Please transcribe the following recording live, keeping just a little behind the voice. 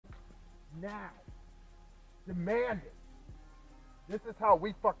now. Demand it. This is how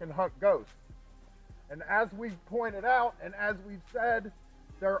we fucking hunt ghosts. And as we've pointed out, and as we've said,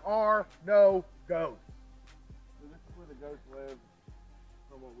 there are no ghosts. So this is where the ghost lives,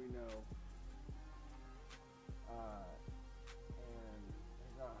 from what we know. And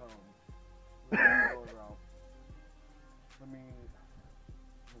he's not home. Let me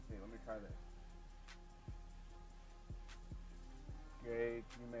see, let me try this. Jake,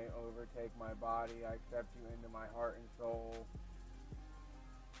 you may overtake my body. I accept you into my heart and soul.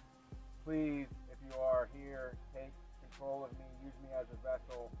 Please, if you are here, take control of me. Use me as a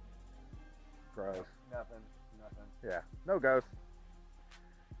vessel. Gross. Nothing. Yeah, no ghosts.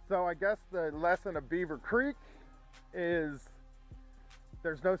 So I guess the lesson of Beaver Creek is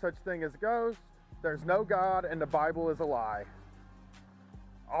there's no such thing as ghosts, there's no God, and the Bible is a lie.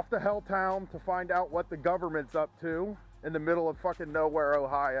 Off to Helltown to find out what the government's up to in the middle of fucking nowhere,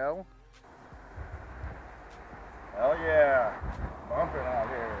 Ohio. Hell yeah, bumping out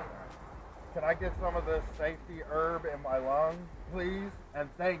here. Can I get some of this safety herb in my lungs, please? And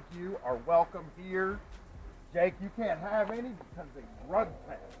thank you, are welcome here. Jake, you can't have any because they drug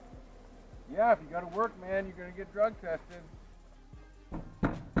test. Yeah, if you go to work, man, you're gonna get drug tested.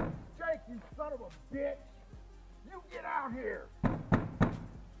 Jake, you son of a bitch! You get out here!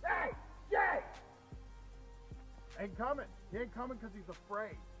 Hey, Jake! Ain't coming. He ain't coming because he's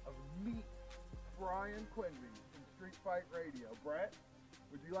afraid of me, Brian Quinby from Street Fight Radio. Brett,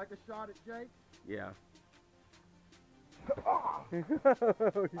 would you like a shot at Jake? Yeah. Oh,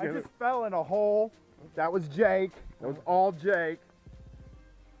 I just fell in a hole. That was Jake. That was all Jake.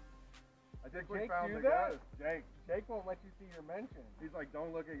 I think we Jake found do the that? ghost. Jake won't let you see your mentions. He's like,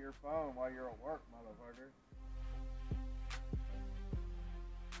 don't look at your phone while you're at work, motherfucker.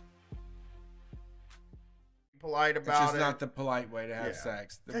 Polite It's about just it. not the polite way to have Yeah.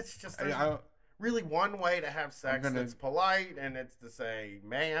 sex. That's just I- there's I- really one way to have sex gonna- that's polite, and it's to say,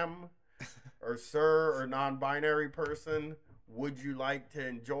 ma'am, or sir, or non-binary person, would you like to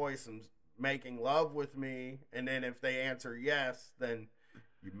enjoy some making love with me? And then if they answer yes, then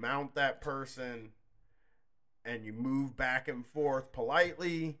you mount that person and you move back and forth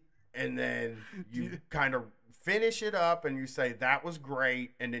politely, and then you kind of finish it up and you say that was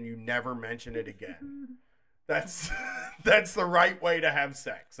great, and then you never mention it again. That's the right way to have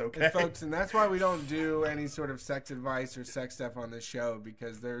sex, okay? And folks, and that's why we don't do any sort of sex advice or sex stuff on this show,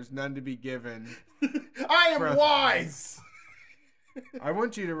 because there's none to be given. I am wise. I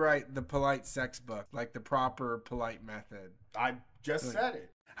want you to write the polite sex book, like the proper polite method. I just said it.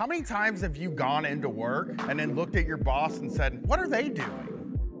 How many times have you gone into work and then looked at your boss and said, what are they doing?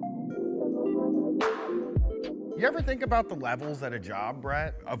 You ever think about the levels at a job,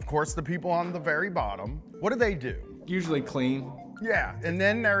 Brett? Of course, the people on the very bottom. What do they do? Usually clean. Yeah, and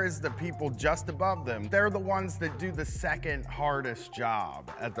then there is the people just above them. They're the ones that do the second hardest job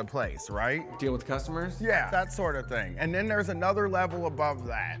at the place, right? Deal with customers? Yeah, that sort of thing. And then there's another level above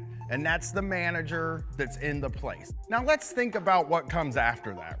that, and that's the manager that's in the place. Now let's think about what comes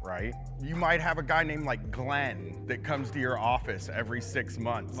after that, right? You might have a guy named like Glenn that comes to your office every 6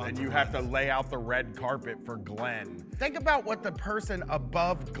 months, and you have to lay out the red carpet for Glenn. Think about what the person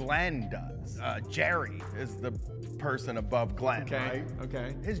above Glenn does. Jerry is the person above Glenn, right?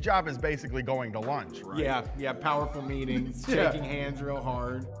 Okay. His job is basically going to lunch, right? Yeah, powerful meetings, Yeah. shaking hands real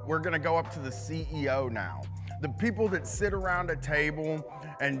hard. We're gonna go up to the CEO now. The people that sit around a table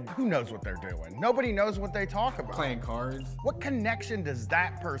and who knows what they're doing? Nobody knows what they talk about. Playing cards. What connection does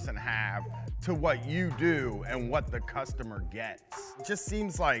that person have to what you do and what the customer gets? It just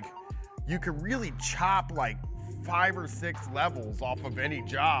seems like you could really chop like 5 or 6 levels off of any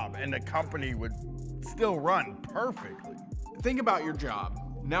job and the company would still run perfectly. Think about your job.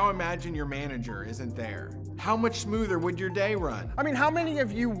 Now imagine your manager isn't there. How much smoother would your day run? I mean, how many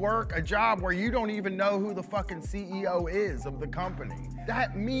of you work a job where you don't even know who the fucking CEO is of the company?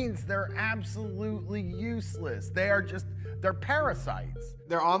 That means they're absolutely useless. They're parasites.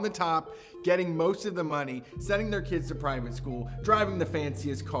 They're on the top, getting most of the money, sending their kids to private school, driving the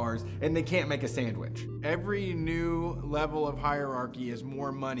fanciest cars, and they can't make a sandwich. Every new level of hierarchy is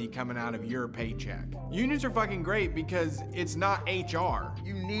more money coming out of your paycheck. Unions are fucking great because it's not HR.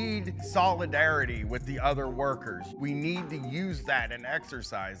 You need solidarity with the other workers. We need to use that and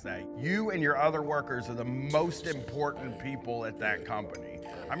exercise that. You and your other workers are the most important people at that company.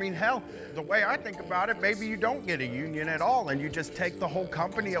 I mean, hell, the way I think about it, maybe you don't get a union at all and you just take the whole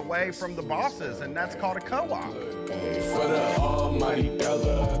company away from the bosses, and that's called a co-op. For the almighty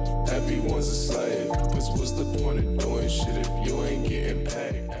dollar, everyone's a slave. Cause what's the point of doing shit if you ain't getting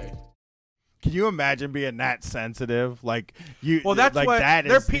paid? Can you imagine being that sensitive? Like you. Well, that's like what that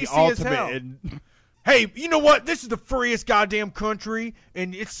they're is the PC as ultimate. hell. Hey, you know what? This is the freest goddamn country,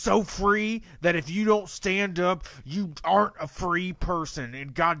 and it's so free that if you don't stand up, you aren't a free person.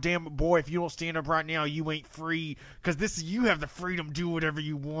 And goddamn it, boy, if you don't stand up right now, you ain't free. Because you have the freedom to do whatever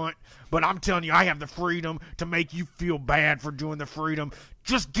you want. But I'm telling you, I have the freedom to make you feel bad for doing the freedom.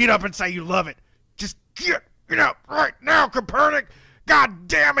 Just get up and say you love it. Just get up right now, Copernic. God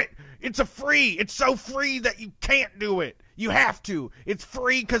damn it. It's so free that you can't do it. You have to. It's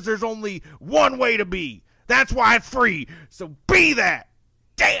free because there's only one way to be. That's why it's free. So be that.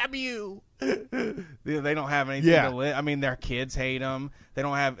 Damn you. They don't have anything to live. I mean, their kids hate them. They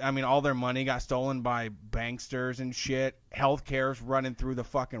don't have, all their money got stolen by banksters and shit. Healthcare's running through the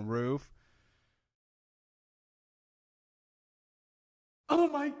fucking roof. Oh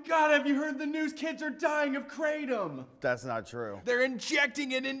my God, have you heard the news? Kids are dying of kratom. That's not true. They're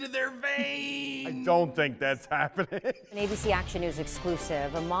injecting it into their veins. I don't think that's happening. An ABC Action News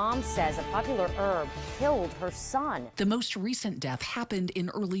exclusive. A mom says a popular herb killed her son. The most recent death happened in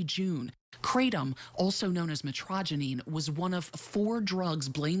early June. Kratom, also known as metrogenine, was one of 4 drugs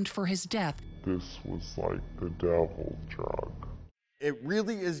blamed for his death. This was like the devil's drug. It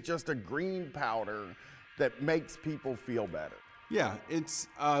really is just a green powder that makes people feel better. Yeah, it's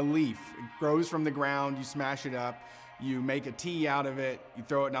a leaf. It grows from the ground, you smash it up, you make a tea out of it, you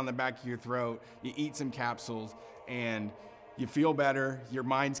throw it down the back of your throat, you eat some capsules, and you feel better, your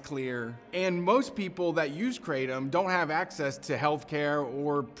mind's clear. And most people that use kratom don't have access to healthcare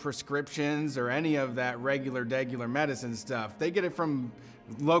or prescriptions or any of that regular medicine stuff. They get it from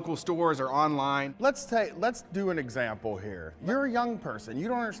local stores or online. Let's do an example here. You're a young person, you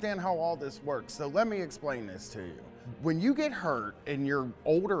don't understand how all this works, so let me explain this to you. When you get hurt in your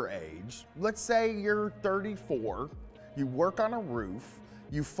older age, let's say you're 34, you work on a roof,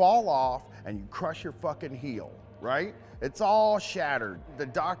 you fall off, and you crush your fucking heel, right? It's all shattered. The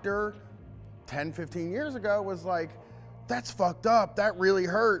doctor 10, 15 years ago was like, that's fucked up, that really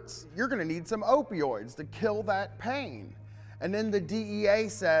hurts. You're gonna need some opioids to kill that pain. And then the DEA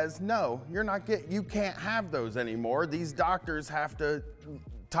says, no, you can't have those anymore. These doctors have to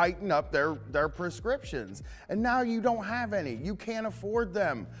tighten up their prescriptions. And now you don't have any. You can't afford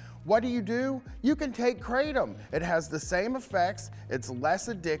them. What do? You can take kratom. It has the same effects, it's less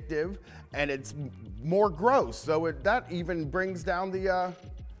addictive, and it's more gross. So that even brings down the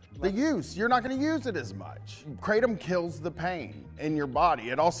use. You're not gonna use it as much. Kratom kills the pain in your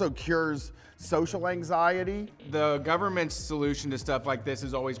body. It also cures social anxiety. The government's solution to stuff like this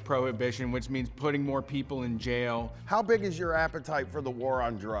is always prohibition, which means putting more people in jail. How big is your appetite for the war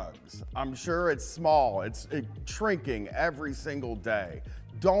on drugs? I'm sure it's small. It's shrinking every single day.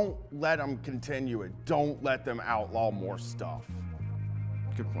 Don't let them continue it. Don't let them outlaw more stuff.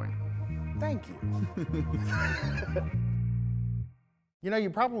 Good point. Thank you. You know,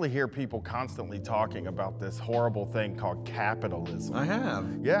 you probably hear people constantly talking about this horrible thing called capitalism. I have.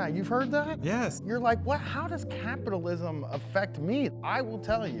 Yeah, you've heard that? Yes. You're like, what? How does capitalism affect me? I will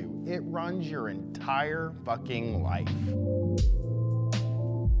tell you, it runs your entire fucking life.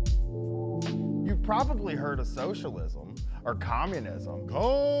 You've probably heard of socialism or communism.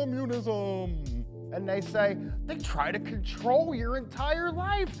 Communism. And they try to control your entire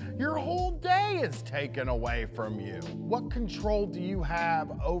life. Your whole day is taken away from you. What control do you have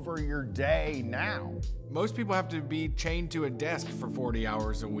over your day now? Most people have to be chained to a desk for 40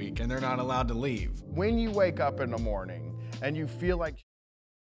 hours a week, and they're not allowed to leave. When you wake up in the morning and you feel like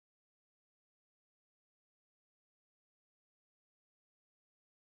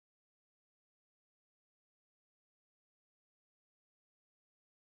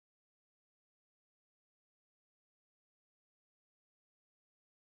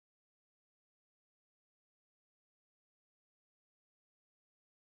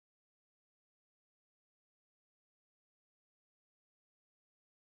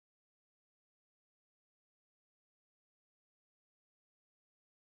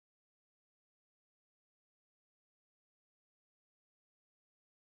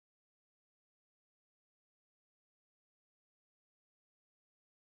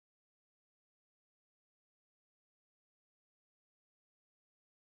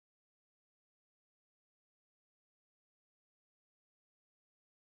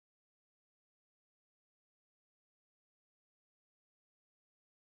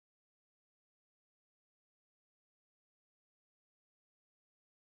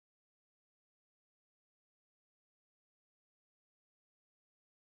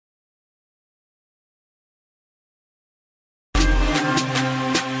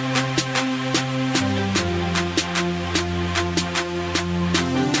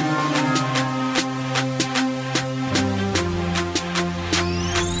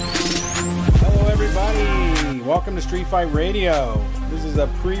welcome to Street Fight Radio. This is a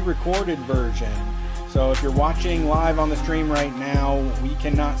pre-recorded version, so if you're watching live on the stream right now, we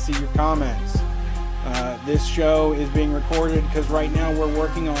cannot see your comments. This show is being recorded because right now we're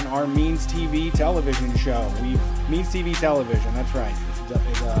working on our Means TV television show. Means TV television, that's right.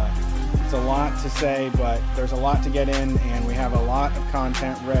 It's a lot to say, but there's a lot to get in, and we have a lot of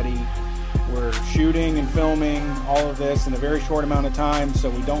content ready. We're shooting and filming all of this in a very short amount of time, so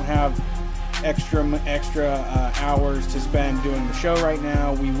we don't have extra hours to spend doing the show right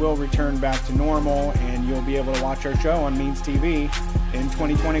now. We will return back to normal, and you'll be able to watch our show on Means TV in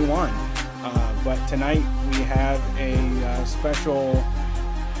 2021. But tonight we have a special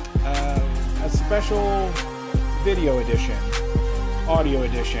video edition, audio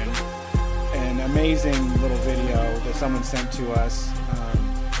edition, an amazing little video that someone sent to us.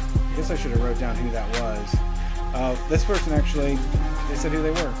 I guess I should have wrote down who that was. This person actually, they said who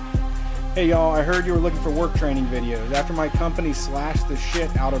they were. Hey y'all, I heard you were looking for work training videos. After my company slashed the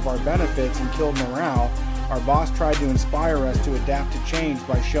shit out of our benefits and killed morale, our boss tried to inspire us to adapt to change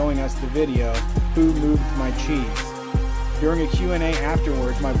by showing us the video, Who Moved My Cheese? During a Q&A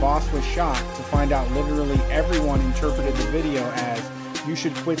afterwards, my boss was shocked to find out literally everyone interpreted the video as, you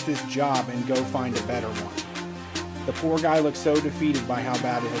should quit this job and go find a better one. The poor guy looked so defeated by how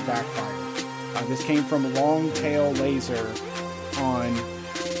bad it had backfired. This came from Longtail Laser on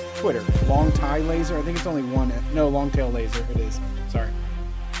Twitter. Long Tie Laser? I think it's only one. No, Longtail Laser. It is. Sorry.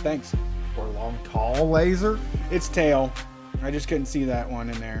 Thanks. Or Long Tall Laser? It's tail. I just couldn't see that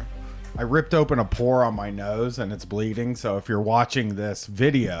one in there. I ripped open a pore on my nose and it's bleeding. So if you're watching this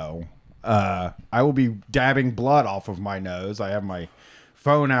video, I will be dabbing blood off of my nose. I have my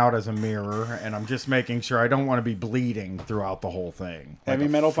phone out as a mirror and I'm just making sure I don't want to be bleeding throughout the whole thing. Heavy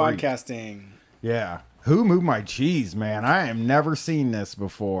metal podcasting. Yeah. Who Moved My Cheese, man? I have never seen this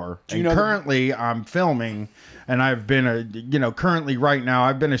before. And currently I'm filming and I've been currently right now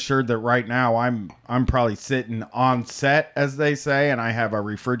I've been assured that right now I'm probably sitting on set, as they say, and I have a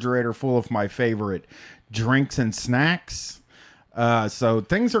refrigerator full of my favorite drinks and snacks. So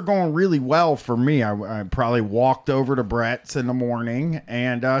things are going really well for me. I probably walked over to Brett's in the morning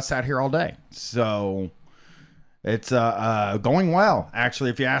and sat here all day. So it's going well. Actually,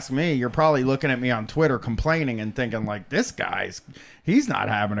 if you ask me, you're probably looking at me on Twitter complaining and thinking like, this he's not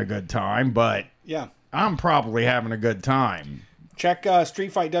having a good time, but yeah, I'm probably having a good time. Check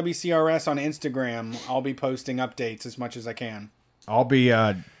Street Fight WCRS on Instagram. I'll be posting updates as much as I can. I'll be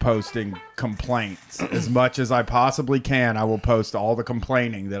posting complaints as much as I possibly can. I will post all the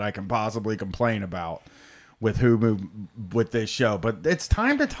complaining that I can possibly complain about with this show. But it's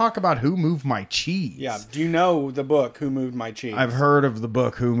time to talk about Who Moved My Cheese. Yeah. Do you know the book Who Moved My Cheese? I've heard of the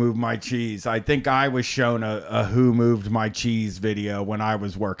book Who Moved My Cheese. I think I was shown a Who Moved My Cheese video when I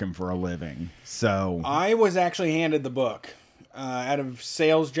was working for a living. So I was actually handed the book at a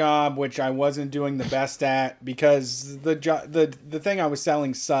sales job, which I wasn't doing the best at because the thing I was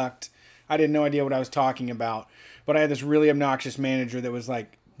selling sucked. I had no idea what I was talking about. But I had this really obnoxious manager that was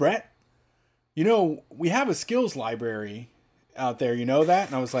like, Brett, you know, we have a skills library out there. You know that?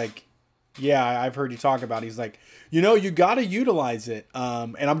 And I was like, yeah, I've heard you talk about it. He's like, you know, you got to utilize it.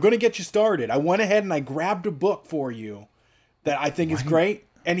 And I'm going to get you started. I went ahead and I grabbed a book for you that I think is great.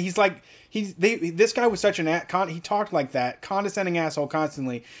 And he's like, this guy was such he talked like that, condescending asshole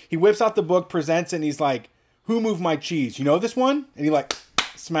constantly. He whips out the book, presents it, and he's like, Who Moved My Cheese? You know this one? And he like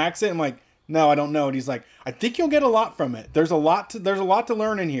smacks it. I'm like, no, I don't know. And he's like, I think you'll get a lot from it. There's a lot to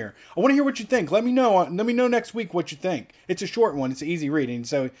learn in here. I want to hear what you think. Let me know next week what you think. It's a short one. It's an easy read. And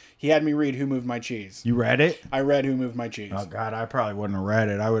so he had me read Who Moved My Cheese. You read it? I read Who Moved My Cheese. Oh God, I probably wouldn't have read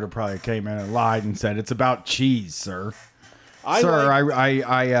it. I would have probably came in and lied and said it's about cheese, sir.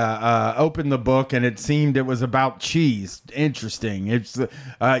 I opened the book and it seemed it was about cheese. Interesting. It's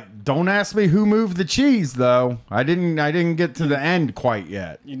don't ask me who moved the cheese though. I didn't get to the end quite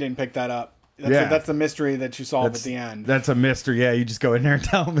yet. You didn't pick that up. That's the mystery that you solve at the end. That's a mystery. Yeah, you just go in there and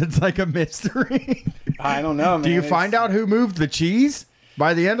tell them it's like a mystery. I don't know, man. Do you find out who moved the cheese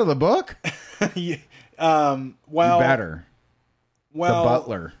by the end of the book? Well, you better. Well, the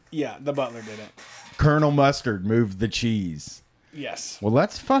butler. Yeah, the butler did it. Colonel Mustard moved the cheese. Yes. Well,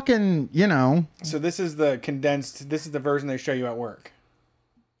 let's fucking, So this is the condensed. This is the version they show you at work.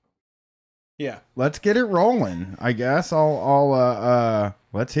 Yeah. Let's get it rolling. I guess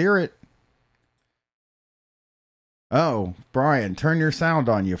let's hear it. Oh, Brian, turn your sound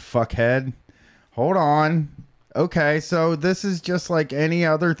on, you fuckhead. Hold on. Okay, so this is just like any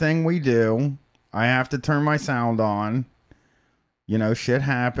other thing we do. I have to turn my sound on. Shit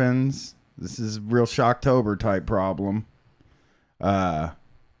happens. This is real Shocktober type problem. All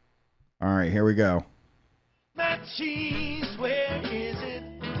right, here we go. Man, cheese? Where is it?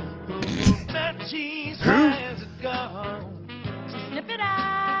 Who moved my cheese? Why has it gone? Snip it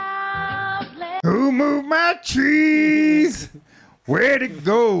out. Who moved my cheese? Where'd it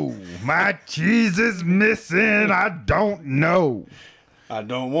go? My cheese is missing. I don't know. I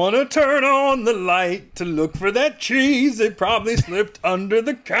don't want to turn on the light to look for that cheese. It probably slipped under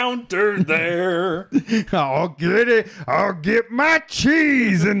the counter there. I'll get it. I'll get my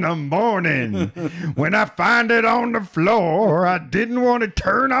cheese in the morning. When I find it on the floor, I didn't want to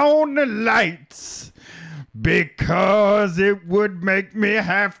turn on the lights because it would make me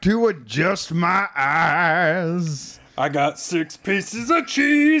have to adjust my eyes. I got 6 pieces of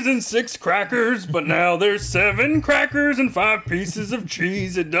cheese and 6 crackers, but now there's 7 crackers and 5 pieces of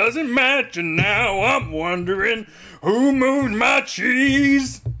cheese. It doesn't match, and now I'm wondering who moved my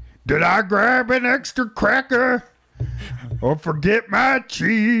cheese. Did I grab an extra cracker or forget my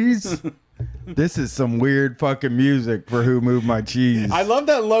cheese? This is some weird fucking music for Who Moved My Cheese. I love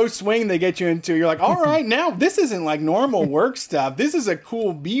that low swing they get you into. You're like, all right, now this isn't like normal work stuff. This is a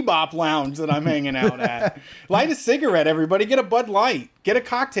cool bebop lounge that I'm hanging out at. Light a cigarette, everybody. Get a Bud Light. Get a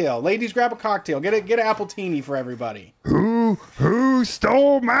cocktail. Ladies, grab a cocktail. Get an Appletini for everybody. Who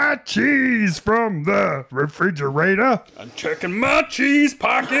stole my cheese from the refrigerator? I'm checking my cheese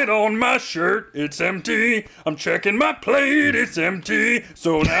pocket on my shirt. It's empty. I'm checking my plate. It's empty.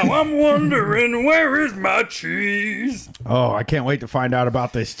 So now I'm wondering, where is my cheese? Oh, I can't wait to find out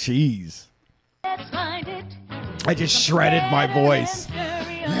about this cheese. I just shredded my voice.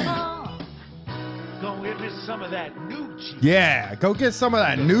 Go get me some of that new cheese. Yeah, go get some of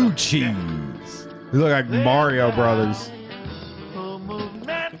that new cheese. You look like Mario Brothers. Who moved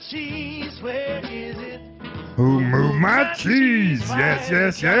my cheese? Where is it? Who moved my cheese? Yes,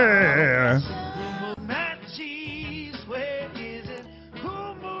 yes, yeah. Who moved my cheese? Where is it?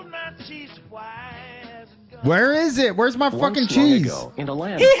 Who moved my cheese? Why has it gone? Where is it? Where's my fucking cheese? In a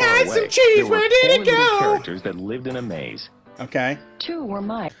land He far had away, some cheese. there were Where did 4 it little go? characters that lived in a maze. Okay. 2 were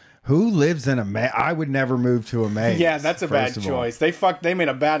mine. Who lives in a maze? I would never move to a maze. Yeah, that's a bad first of all. choice. They made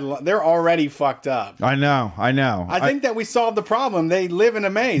a bad. They're already fucked up. I know. I think that we solved the problem. They live in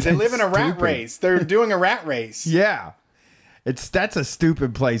a maze. They live in a rat stupid. race. They're doing a rat race. Yeah, that's a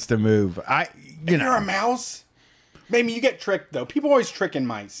stupid place to move. You're a mouse. Maybe you get tricked though. People always tricking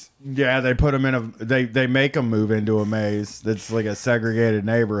mice. Yeah, they put them in they make them move into a maze that's like a segregated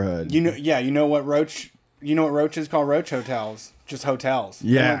neighborhood. You know what roaches call roach hotels? Just hotels.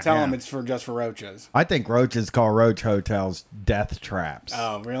 Yeah, They don't tell yeah. them it's just for roaches. I think roaches call roach hotels death traps.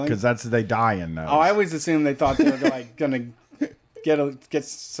 Oh, really? Because they die in those. Oh, I always assumed they thought they were like gonna get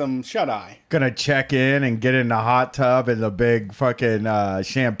some shut eye. Gonna check in and get in the hot tub in the big fucking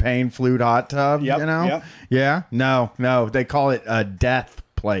champagne flute hot tub. Yep, You know? yep. Yeah. No. They call it a death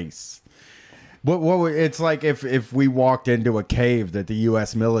place. What? It's like if we walked into a cave that the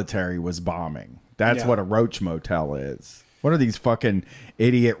U.S. military was bombing. That's Yeah. what a roach motel is. What are these fucking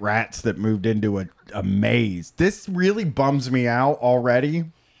idiot rats that moved into a maze? This really bums me out already.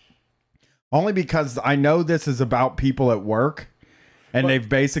 Only because I know this is about people at work. And they've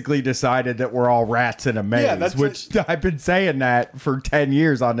basically decided that we're all rats in a maze, Yeah, that's which I've been saying that for 10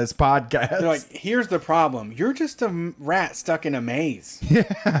 years on this podcast. They're like, here's the problem. You're just a rat stuck in a maze.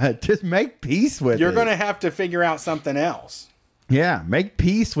 Yeah, just make peace with it. You're gonna have to figure out something else. Yeah, make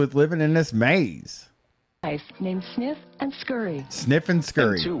peace with living in this maze. Mice named Sniff and Scurry. Sniff and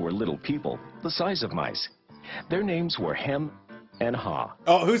Scurry. And 2 were little people, the size of mice. Their names were Hem and Haw.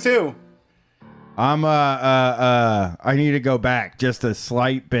 Oh, who's who? I need to go back just a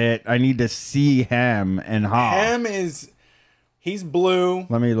slight bit. I need to see Hem and Haw. Hem he's blue.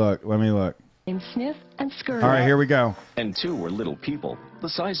 Let me look. Named Sniff and Scurry. All right, here we go. And 2 were little people, the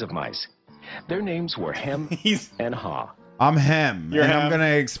size of mice. Their names were Hem and Haw. I'm Hem, You're and Hem. I'm gonna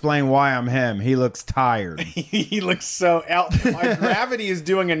explain why I'm Hem. He looks tired. He looks so out. Gravity is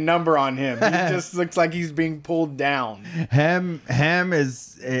doing a number on him. He just looks like he's being pulled down. Hem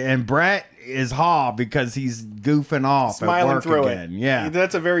is, and Brett is Haw because he's goofing off Smiling at work through again. it. Yeah,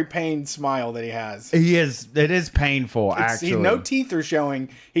 That's a very pained smile that he has. he is. It is painful, actually. No teeth are showing.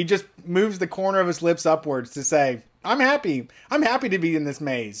 He just moves the corner of his lips upwards to say, I'm happy. I'm happy to be in this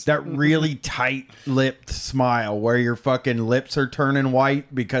maze. That really tight-lipped smile where your fucking lips are turning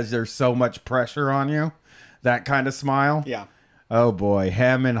white because there's so much pressure on you. That kind of smile. Yeah. Oh boy,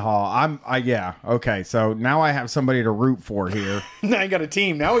 Hem and Haw. Yeah. Okay, so now I have somebody to root for here. Now you got a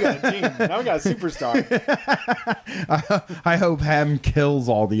team. Now we got a team. Now we got a superstar. I hope Hem kills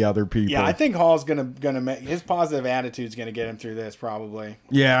all the other people. Yeah, I think Hall's gonna make his positive attitude's gonna get him through this probably.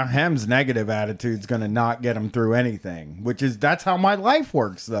 Yeah, Hem's negative attitude's gonna not get him through anything. That's how my life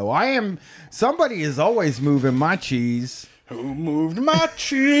works, though. Somebody is always moving my cheese. Who moved my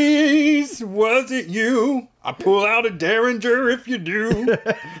cheese? Was it you? I pull out a Derringer if you do.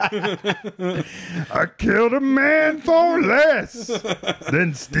 I killed a man for less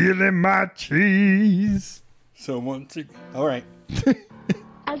than stealing my cheese. So all right.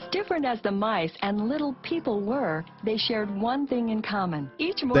 As different as the mice and little people were, they shared one thing in common.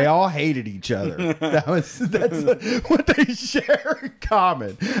 They all hated each other. That's what they share in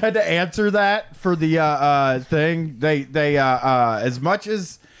common. And to answer that for the thing, they as much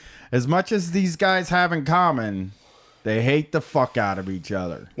as these guys have in common, they hate the fuck out of each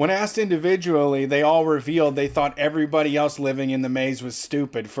other. When asked individually, they all revealed they thought everybody else living in the maze was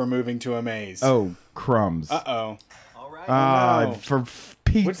stupid for moving to a maze. Oh, crumbs. Uh-oh. For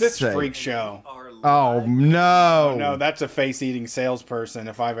Pete's What's this sake. freak show? Oh, no. Oh, no, that's a face-eating salesperson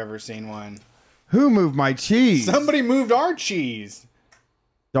if I've ever seen one. Who moved my cheese? Somebody moved our cheese.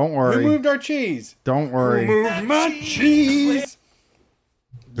 Don't worry. Who moved our cheese? Don't worry. Who moved my cheese?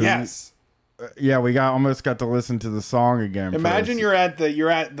 Yes. Yeah, we almost got to listen to the song again. Imagine you're at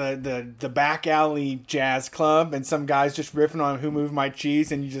the back alley jazz club and some guy's just riffing on Who Moved My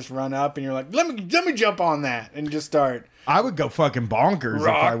Cheese, and you just run up and you're like, let me jump on that, and just start. I would go fucking bonkers. If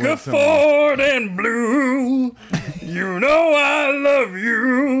I went Rockaford and Blue, you know I love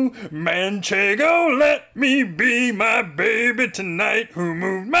you. Manchego, let me be my baby tonight. Who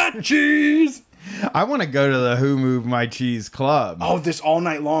moved my cheese? I want to go to the Who Moved My Cheese club. Oh, this all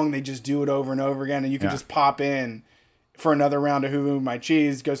night long, they just do it over and over again, and you can just pop in for another round of Who Moved My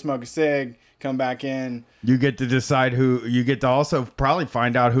Cheese, go smoke a cig, come back in. You get to decide who, you get to also probably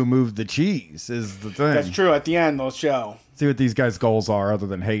find out who moved the cheese is the thing. That's true. At the end, they'll show. See what these guys' goals are other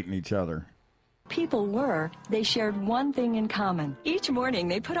than hating each other. People were, they shared one thing in common. Each morning,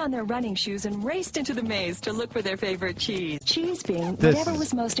 they put on their running shoes and raced into the maze to look for their favorite cheese. Cheese being whatever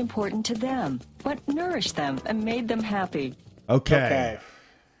was most important to them, what nourished them and made them happy. Okay.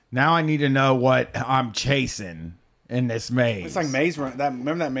 Now I need to know what I'm chasing in this maze. It's like Maze Run.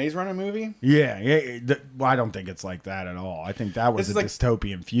 Remember that Maze Runner movie? Yeah. Well, I don't think it's like that at all. I think that was a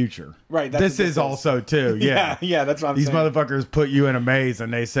dystopian future. Right. This is also too. Yeah. Yeah, that's what I'm saying. These motherfuckers put you in a maze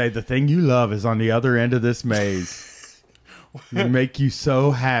and they say the thing you love is on the other end of this maze. Make you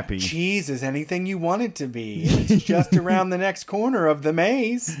so happy. Cheese is anything you want it to be. It's just around the next corner of the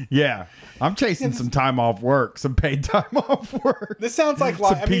maze. Yeah. I'm chasing some time off work, some paid time off work. This sounds like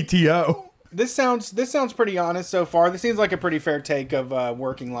some PTO. This sounds pretty honest so far. This seems like a pretty fair take of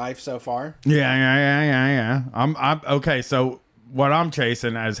working life so far. Yeah. I'm okay. So what I'm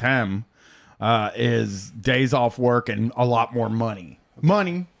chasing as Hem is days off work and a lot more money.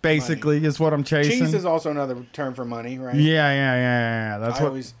 Money, basically, is what I'm chasing. Cheese is also another term for money, right? Yeah. That's I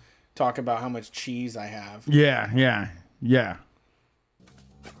always talk about how much cheese I have. Yeah.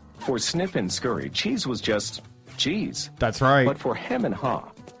 For Snip and Scurry, cheese was just cheese. That's right. But for Hem and Haw,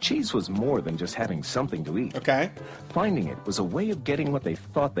 cheese was more than just having something to eat. Okay. Finding it was a way of getting what they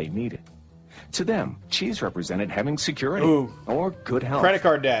thought they needed. To them, cheese represented having security, or good health, credit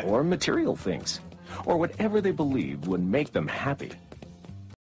card debt, or material things, or whatever they believed would make them happy.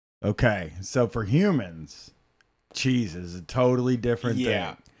 Okay, so for humans, cheese is a totally different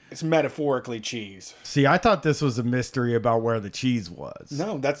thing. It's metaphorically cheese. See, I thought this was a mystery about where the cheese was.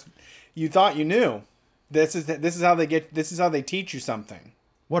 No, you thought you knew. This is how they teach you something.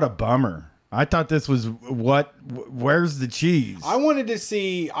 What a bummer. I thought this was where's the cheese? I wanted to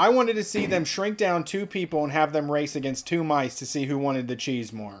see them shrink down two people and have them race against two mice to see who wanted the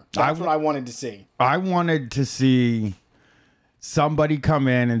cheese more. That's what I wanted to see. I wanted to see somebody come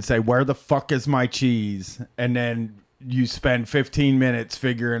in and say, "Where the fuck is my cheese?" And then you spend 15 minutes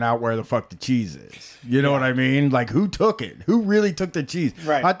figuring out where the fuck the cheese is. You know what I mean? Like, who took it? Who really took the cheese?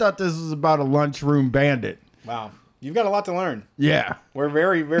 Right. I thought this was about a lunchroom bandit. Wow. You've got a lot to learn. Yeah. We're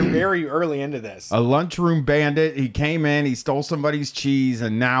very, very, very early into this. A lunchroom bandit. He came in, he stole somebody's cheese,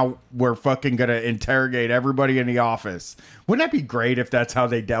 and now we're fucking going to interrogate everybody in the office. Wouldn't that be great if that's how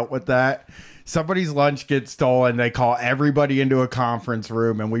they dealt with that? Somebody's lunch gets stolen, they call everybody into a conference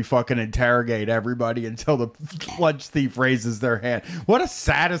room, and we fucking interrogate everybody until the lunch thief raises their hand. What a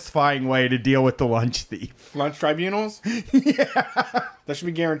satisfying way to deal with the lunch thief. Lunch tribunals? Yeah. That should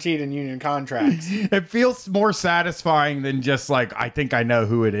be guaranteed in union contracts. It feels more satisfying than just like, I think I know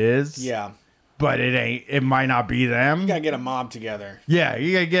who it is. Yeah. but it might not be them. You gotta get a mob together. Yeah,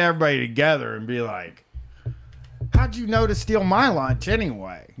 you gotta get everybody together and be like, how'd you know to steal my lunch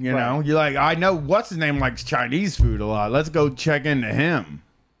anyway? You know, you're like, I know what's his name likes Chinese food a lot. Let's go check into him.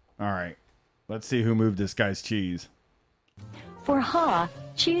 All right, let's see who moved this guy's cheese. For Ha,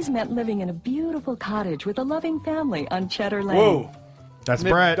 cheese meant living in a beautiful cottage with a loving family on Cheddar Lane. Whoa. That's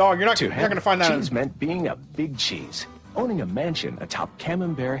Brett. Dog, you're not To going him, to find that. cheese meant being a big cheese, owning a mansion atop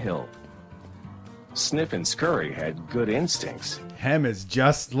Camembert Hill. Sniff and Scurry had good instincts. Hem is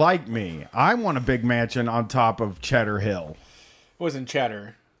just like me. I want a big mansion on top of Cheddar Hill. It wasn't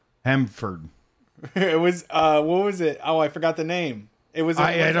Cheddar. Hemford. It was, what was it? Oh, I forgot the name. It was.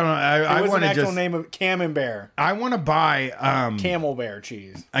 I don't know. I it was want an to actual just name of Camembert. I want to buy Camel Bear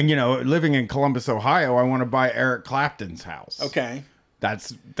cheese. And you know, living in Columbus, Ohio, I want to buy Eric Clapton's house. Okay.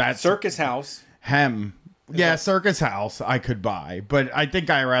 That's Circus House. Hem. Yeah, Circus House I could buy, but I think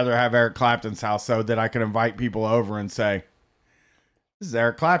I'd rather have Eric Clapton's house so that I can invite people over and say, this is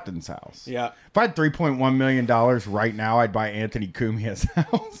Eric Clapton's house. Yeah. If I had $3.1 million right now, I'd buy Anthony Cumia's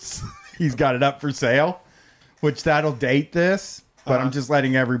house. He's got it up for sale, which that'll date this. But I'm just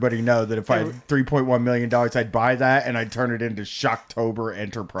letting everybody know that if I had $3.1 million, I'd buy that and I'd turn it into Shocktober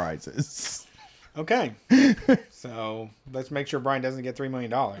Enterprises. Okay. So let's make sure Brian doesn't get $3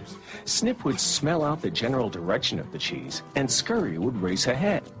 million. Snip would smell out the general direction of the cheese, and Scurry would race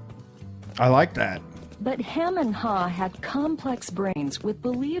ahead. I like that. But Hem and Ha had complex brains with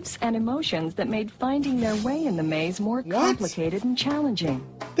beliefs and emotions that made finding their way in the maze more complicated and challenging.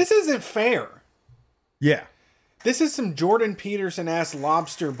 This isn't fair. Yeah. This is some Jordan Peterson-ass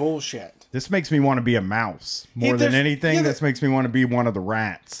lobster bullshit. This makes me want to be a mouse more than anything. This makes me want to be one of the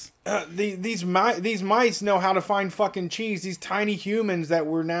rats. These mice know how to find fucking cheese. These tiny humans that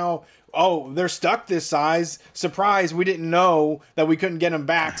were now, they're stuck this size. Surprise, we didn't know that we couldn't get them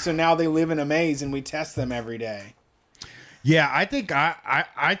back. So now they live in a maze and we test them every day. Yeah, I think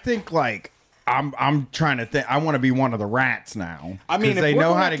I think like I'm trying to think. I want to be one of the rats now. I mean, if they we're know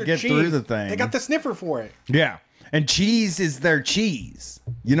going how to after get cheese, through the thing. They got the sniffer for it. Yeah. And cheese is their cheese.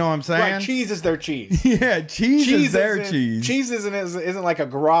 You know what I'm saying? Right, cheese is their cheese. Yeah, cheese is their cheese. Cheese isn't like a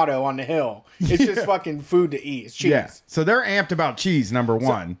grotto on the hill. It's just fucking food to eat. It's cheese. Yeah. So they're amped about cheese, number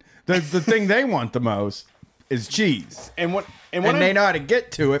one. The thing they want the most is cheese. And they know how to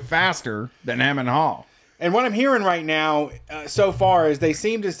get to it faster than Hem and Haw. And what I'm hearing right now, so far, is they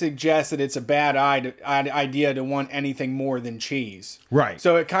seem to suggest that it's a bad idea to want anything more than cheese. Right.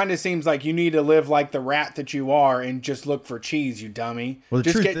 So it kind of seems like you need to live like the rat that you are and just look for cheese, you dummy. Well,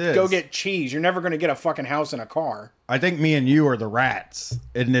 the truth is, go get cheese. You're never going to get a fucking house and a car. I think me and you are the rats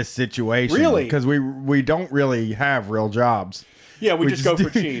in this situation. Really? Because we don't really have real jobs. Yeah, we just go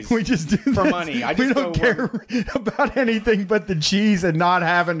for cheese. We just do for this. money. We don't care about anything but the cheese and not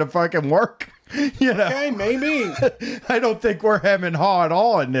having to fucking work. You know? Okay, maybe. I don't think we're hem and haw at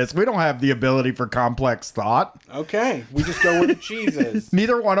all in this. We don't have the ability for complex thought. Okay, we just go where the cheese is.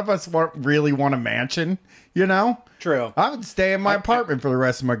 Neither one of us really want a mansion, you know? True. I would stay in my apartment for the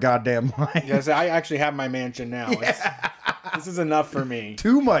rest of my goddamn life. Yes, I actually have my mansion now. Yeah. This is enough for me.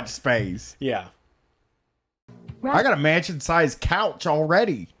 Too much space. Yeah. Right. I got a mansion-sized couch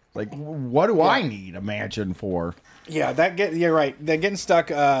already. Like, what do I need a mansion for? Yeah, you're right. That getting stuck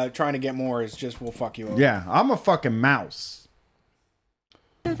trying to get more is just will fuck you over. Yeah, I'm a fucking mouse.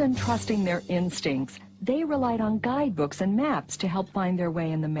 Rather than trusting their instincts, they relied on guidebooks and maps to help find their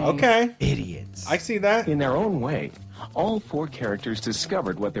way in the maze. Okay. Idiots. I see that. In their own way, all four characters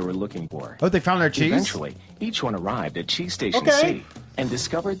discovered what they were looking for. Oh, they found their cheese? Eventually, each one arrived at Cheese Station C and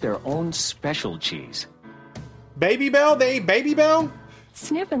discovered their own special cheese. Baby Bell? They ate Baby Bell?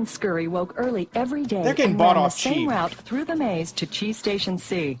 Sniff and Scurry woke early every day They're getting and bought ran off the same cheap. route through the maze to Cheese Station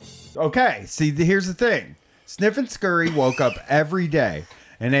C. Okay, see, here's the thing. Sniff and Scurry woke up every day,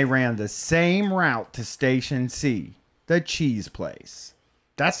 and they ran the same route to Station C, the cheese place.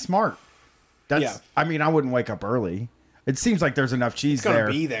 That's smart. Yeah. I mean, I wouldn't wake up early. It seems like there's enough cheese It's gonna there.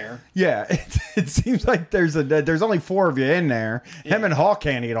 be there. Yeah, it seems like there's only 4 of you in there. Yeah. Him and Haw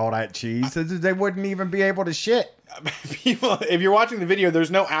can't eat all that cheese. They wouldn't even be able to shit. People, if you're watching the video,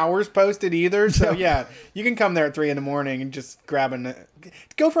 there's no hours posted either. So yeah, you can come there at 3 a.m. and just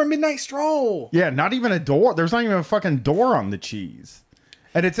go for a midnight stroll. Yeah, not even a door. There's not even a fucking door on the cheese,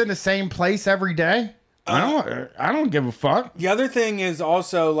 and it's in the same place every day. I don't give a fuck. The other thing is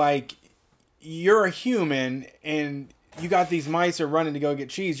also like you're a human and you got these mice are running to go get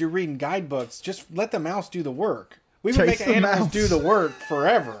cheese. You're reading guidebooks. Just let the mouse do the work. We've been Chase making the animals mouse. do the work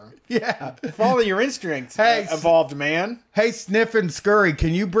forever. Yeah. Follow your instincts, Hey, evolved man. Hey, Sniff and Scurry,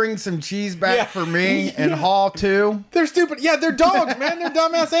 can you bring some cheese back for me and Hall too? They're stupid. Yeah, they're dogs, man. They're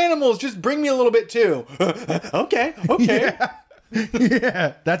dumbass animals. Just bring me a little bit too. Okay.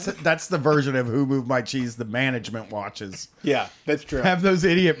 Yeah, that's the version of Who Moved My Cheese the management watches. Yeah, that's true. Have those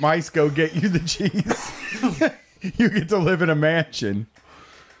idiot mice go get you the cheese. You get to live in a mansion.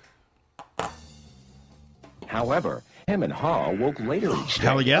 However, him and Haw woke later each day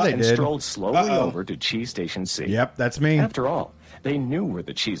Hell yeah, they and did. strolled slowly over to Cheese Station C. Yep, that's me. After all, they knew where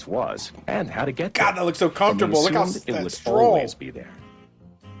the cheese was and how to get there. God, that looks so comfortable. Look how And they assumed it would stroll. always be there.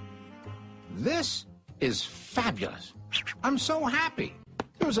 This is fabulous. I'm so happy.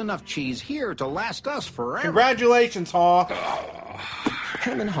 There's enough cheese here to last us forever. Congratulations, Haw.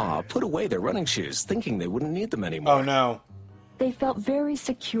 Him and Haw put away their running shoes, thinking they wouldn't need them anymore. Oh, no. They felt very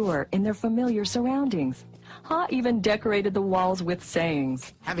secure in their familiar surroundings. Ha even decorated the walls with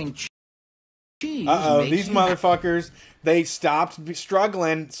sayings. Having cheese. Uh-oh, makes these you motherfuckers, they stopped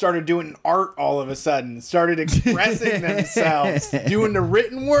struggling, started doing art all of a sudden, started expressing themselves, doing the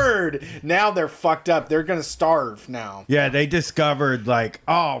written word. Now they're fucked up. They're going to starve now. Yeah, they discovered like,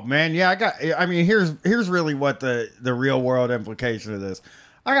 oh man, yeah, here's really what the real world implication of this.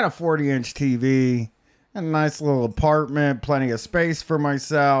 I got a 40-inch TV, a nice little apartment, plenty of space for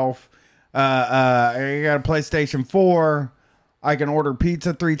myself. I got a PlayStation 4. I can order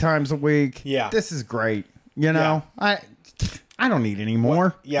pizza 3 times a week. Yeah. This is great. You know, I don't need any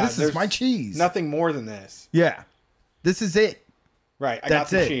more. Yeah, this is my cheese. Nothing more than this. Yeah. This is it. Right, I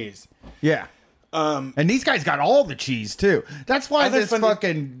That's got the it. cheese. Yeah. And these guys got all the cheese too. That's why And that's this funny-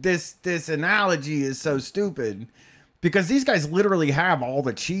 fucking this analogy is so stupid. Because these guys literally have all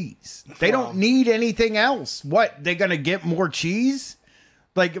the cheese. They don't need anything else. What? They gonna get more cheese?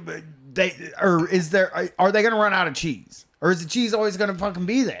 Like are they gonna run out of cheese? Or is the cheese always gonna fucking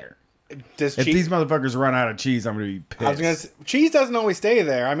be there? If these motherfuckers run out of cheese, I'm gonna be pissed. I was gonna say, cheese doesn't always stay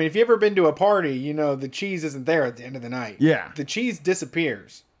there. I mean, if you ever been to a party, you know the cheese isn't there at the end of the night. Yeah. The cheese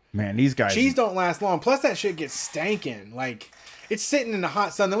disappears. Man, these guys. Cheese don't last long. Plus, that shit gets stankin'. Like, it's sitting in the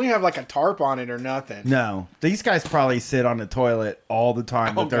hot sun. They don't even have like a tarp on it or nothing. No, these guys probably sit on the toilet all the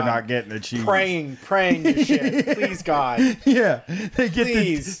time Oh, that they're God. not getting the cheese. Praying this shit. Please, God. Yeah, they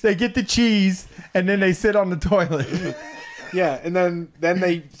get the cheese and then they sit on the toilet. Yeah, and then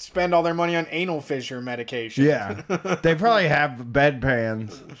they spend all their money on anal fissure medication. Yeah, they probably have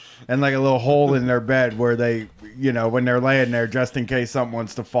bedpans and like a little hole in their bed where they, you know, when they're laying there, just in case something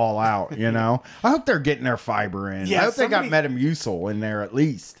wants to fall out. You know, I hope they're getting their fiber in. Yeah, I hope they got Metamucil in there at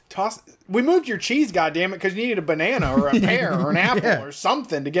least. We moved your cheese, goddammit, because you needed a banana or a pear or an apple or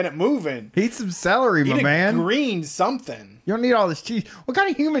something to get it moving. Eat some celery, Eat my a man. green something. You don't need all this cheese. What kind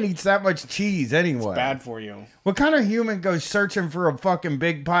of human eats that much cheese anyway? It's bad for you. What kind of human goes searching for a fucking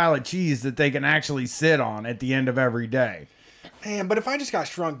big pile of cheese that they can actually sit on at the end of every day? Man, but if I just got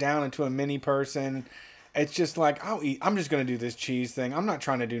shrunk down into a mini person, it's just like, I'm just going to do this cheese thing. I'm not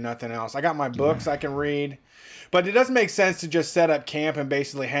trying to do nothing else. I got my books I can read. But it doesn't make sense to just set up camp and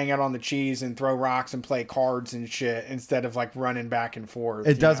basically hang out on the cheese and throw rocks and play cards and shit instead of like running back and forth.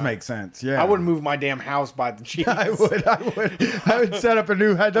 It does make sense, yeah. I wouldn't move my damn house by the cheese. I would set up a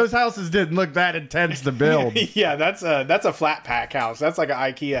new house. Those houses didn't look that intense to build. Yeah, that's a flat pack house. That's like an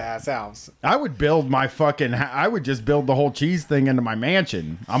IKEA ass house. I would build my fucking. I would just build the whole cheese thing into my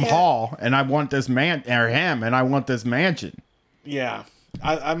mansion. I'm Hall, and I want this him, and I want this mansion. Yeah.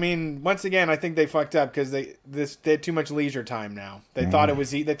 I mean, once again, I think they fucked up because they had too much leisure time now. They thought it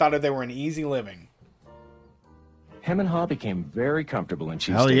was they thought they were an easy living. Him and Haw became very comfortable in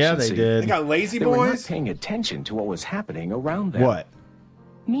Cheese Hell Station yeah, they C. did. They got lazy They were not boys. paying attention to what was happening around them. What?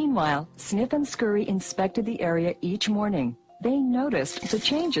 Meanwhile, Sniff and Scurry inspected the area each morning. They noticed the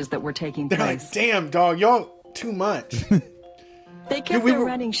changes that were taking They're place. like, damn, dog, y'all too much. They kept their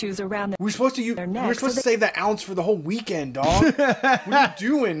running shoes around We're supposed to their we're necks. supposed so to save that ounce for the whole weekend, dog. What are you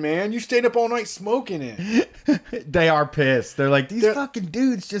doing, man? You stayed up all night smoking it. They are pissed. They're like, these fucking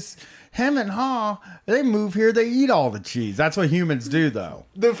dudes just. Him and Haw, they move here, they eat all the cheese. That's what humans do, though.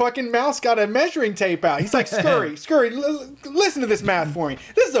 The fucking mouse got a measuring tape out. He's like, Scurry, listen to this math for me.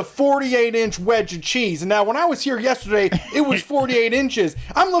 This is a 48-inch wedge of cheese. And now, when I was here yesterday, it was 48 inches.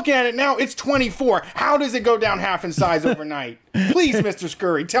 I'm looking at it now, it's 24. How does it go down half in size overnight? Please, Mr.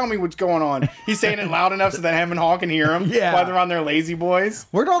 Scurry, tell me what's going on. He's saying it loud enough so that him and Haw can hear him while they're on their lazy boys.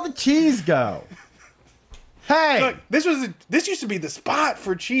 Where'd all the cheese go? Hey! Look, this used to be the spot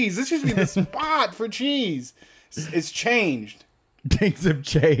for cheese. This used to be the spot for cheese. It's changed. Things have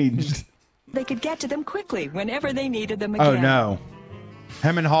changed. they could get to them quickly whenever they needed them again. Oh, no.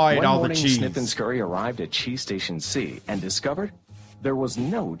 Him and Haw ate One all the morning, cheese. Sniff and Scurry arrived at Cheese Station C and discovered there was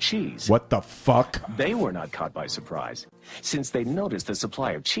no cheese. What the fuck? They were not caught by surprise, since they noticed the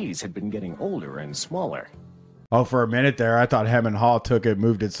supply of cheese had been getting older and smaller. Oh, for a minute there, I thought Hem and Haw took it,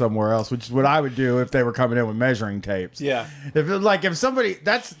 moved it somewhere else, which is what I would do if they were coming in with measuring tapes. Yeah. If somebody,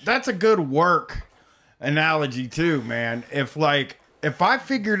 that's a good work analogy too, man. If I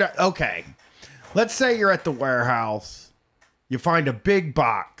figured out, okay, let's say you're at the warehouse, you find a big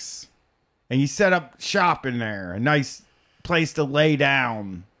box, and you set up shop in there, a nice place to lay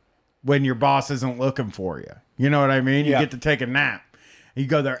down when your boss isn't looking for you. You know what I mean? You get to take a nap. You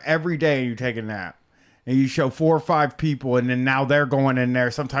go there every day and you take a nap. And you show 4 or 5 people, and then now they're going in there.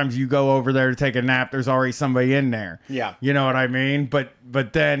 Sometimes you go over there to take a nap. There's already somebody in there. Yeah. You know what I mean? But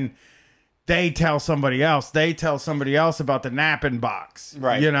then they tell somebody else. They tell somebody else about the napping box.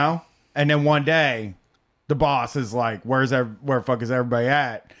 Right. You know? And then one day, the boss is like, where the fuck is everybody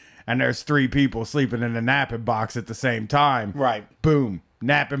at? And there's 3 people sleeping in the napping box at the same time. Right. Boom.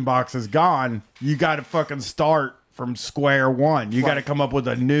 Napping box is gone. You got to fucking start from square one. You got to come up with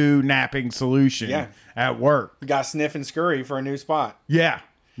a new napping solution at work. You got to sniff and scurry for a new spot. Yeah.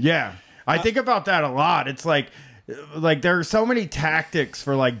 Yeah. I think about that a lot. It's like there are so many tactics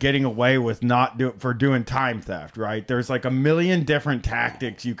for like getting away with doing time theft, right? There's like a million different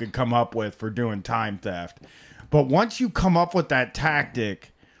tactics you could come up with for doing time theft. But once you come up with that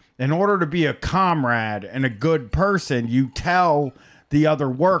tactic, in order to be a comrade and a good person, you tell the other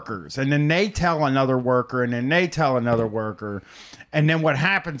workers, and then they tell another worker, and then they tell another worker, and then what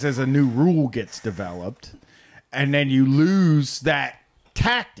happens is a new rule gets developed, and then you lose that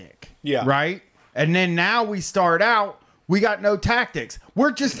tactic. Yeah. Right? And then now we start out, we got no tactics.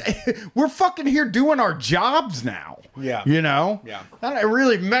 We're fucking here doing our jobs now. Yeah. You know? Yeah. That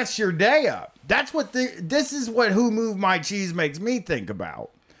really mess your day up. That's what this is what Who Moved My Cheese makes me think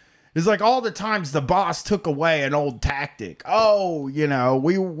about. It's like all the times the boss took away an old tactic. Oh, you know,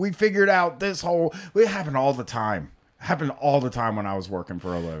 we figured out it happened all the time. It happened all the time when I was working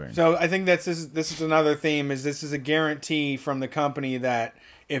for a living. So I think this is another theme. This is a guarantee from the company that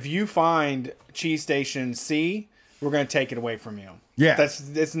if you find cheese station C, we're going to take it away from you. Yeah,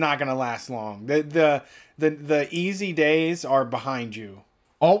 it's not going to last long. The easy days are behind you.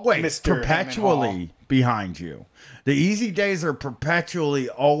 Always, Mr. perpetually behind you. The easy days are perpetually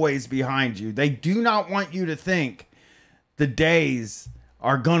always behind you. They do not want you to think the days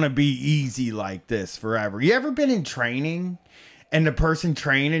are going to be easy like this forever. You ever been in training and the person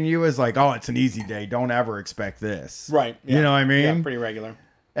training you is like, oh, it's an easy day. Don't ever expect this. Right. Yeah. You know what I mean? Yeah, pretty regular.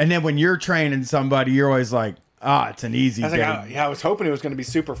 And then when you're training somebody, you're always like, it's an easy day. I was hoping it was going to be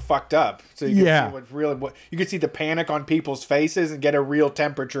super fucked up. So you could see what you could see the panic on people's faces and get a real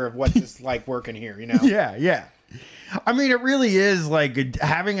temperature of what it's like working here, you know? Yeah, yeah. I mean, it really is like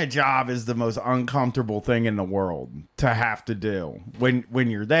having a job is the most uncomfortable thing in the world to have to do when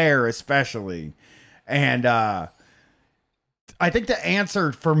you're there, especially. And I think the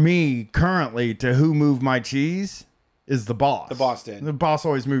answer for me currently to Who Moved My Cheese is the boss. The boss did. The boss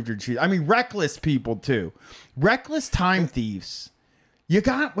always moved your cheese. I mean, reckless people too. Reckless time thieves. We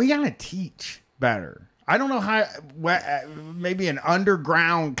gotta teach better. I don't know how. Maybe an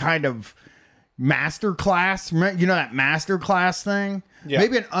underground kind of master class. You know that master class thing? Yeah.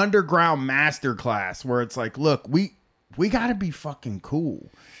 Maybe an underground master class where it's like, look, we gotta be fucking cool.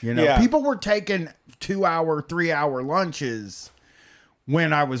 You know, people were taking 2-hour, 3-hour lunches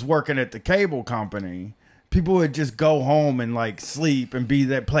when I was working at the cable company. People would just go home and like sleep and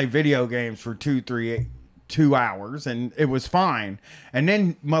play video games for 2 hours, and it was fine. And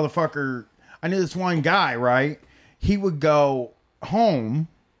then motherfucker, I knew this one guy, right? He would go home.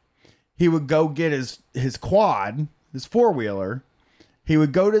 He would go get his quad, his 4-wheeler. He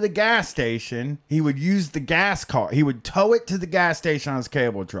would go to the gas station. He would use the gas card. He would tow it to the gas station on his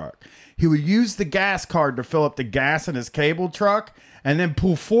cable truck. He would use the gas card to fill up the gas in his cable truck and then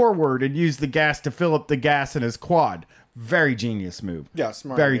pull forward and use the gas to fill up the gas in his quad. Very genius move. Yeah,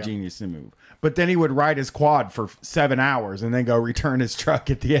 smart. Very genius move. But then he would ride his quad for 7 hours and then go return his truck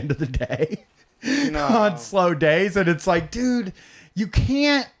at the end of the day on slow days. And it's like, dude, you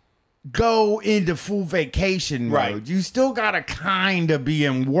can't go into full vacation mode. Right. You still gotta kind of be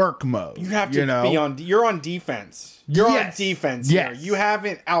in work mode. You have to be on. You're on defense. You're on defense here. Yes. You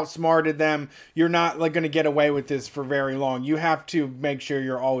haven't outsmarted them. You're not like going to get away with this for very long. You have to make sure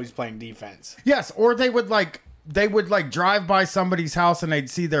you're always playing defense. Yes, or they would drive by somebody's house and they'd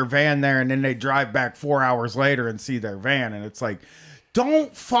see their van there, and then they'd drive back 4 hours later and see their van, and it's like,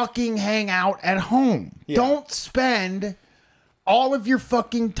 don't fucking hang out at home. Yeah. Don't spend all of your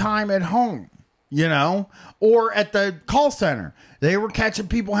fucking time at home, you know? Or at the call center. They were catching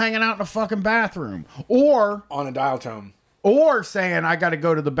people hanging out in a fucking bathroom. Or on a dial tone. Or saying I got to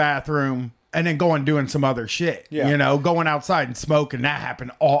go to the bathroom and then going doing some other shit. Yeah. You know, going outside and smoking. That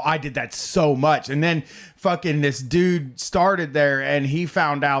happened I did that so much. And then fucking this dude started there and he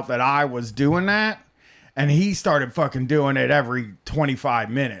found out that I was doing that. And he started fucking doing it every 25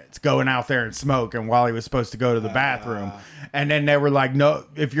 minutes, going out there and smoking while he was supposed to go to the bathroom. And then they were like, no,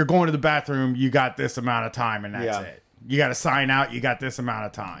 if you're going to the bathroom, you got this amount of time and that's it. You got to sign out. You got this amount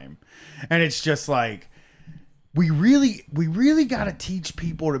of time. And it's just like, we really got to teach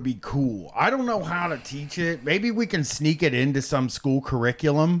people to be cool. I don't know how to teach it. Maybe we can sneak it into some school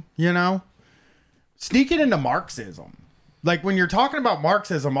curriculum, you know? Sneak it into Marxism. Like when you're talking about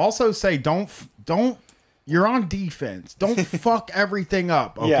Marxism, also say don't you're on defense. Don't fuck everything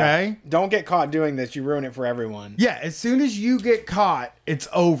up, okay? Yeah. Don't get caught doing this. You ruin it for everyone. Yeah, as soon as you get caught, it's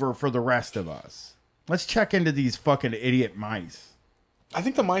over for the rest of us. Let's check into these fucking idiot mice. I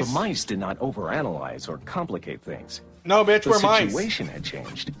think the mice did not overanalyze or complicate things. No, bitch, we're mice. The situation had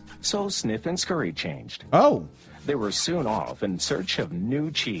changed, so Sniff and Scurry changed. Oh. They were soon off in search of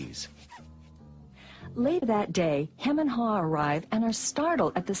new cheese. Later that day, Hem and Haw arrive and are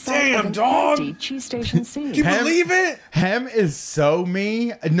startled at the sight of an empty Cheese Station C. Can you believe it? Hem is so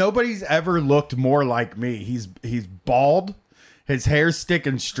me. Nobody's ever looked more like me. He's bald. His hair's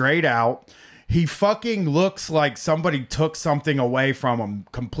sticking straight out. He fucking looks like somebody took something away from him.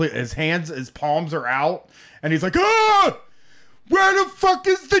 His palms are out, and he's like, ah! Where the fuck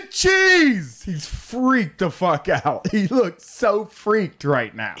is the cheese? He's freaked the fuck out. He looks so freaked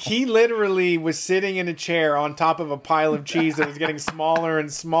right now. He literally was sitting in a chair on top of a pile of cheese that was getting smaller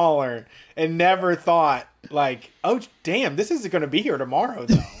and smaller and never thought, like, oh, damn, this isn't going to be here tomorrow,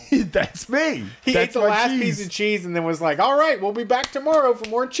 though. That's me. He ate the last piece of cheese and then was like, all right, we'll be back tomorrow for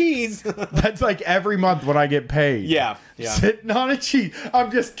more cheese. That's like every month when I get paid. Yeah. Sitting on a cheese.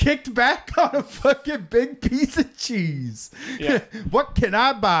 I'm just kicked back on a fucking big piece of cheese. Yeah. What can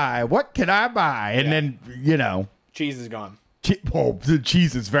I buy? What can I buy? And then, you know. Cheese is gone. Well, the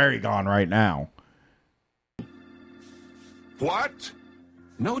cheese is very gone right now. What?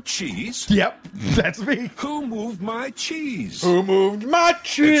 No cheese? Yep, that's me. Who moved my cheese? Who moved my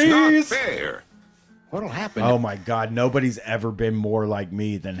cheese? It's not fair. What'll happen? Oh my God, nobody's ever been more like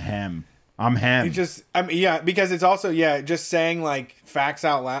me than Hem. I'm Hem. Because it's also, just saying like facts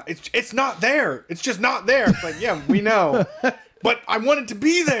out loud. It's not there. It's just not there. It's like, yeah, we know. But I want it to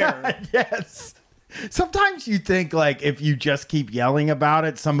be there. Yes. Sometimes you think like if you just keep yelling about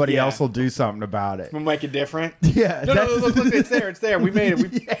it, somebody else will do something about it. We'll make it different. Yeah. No, look, it's there. It's there. We made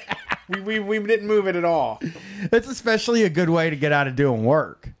it. We didn't move it at all. That's especially a good way to get out of doing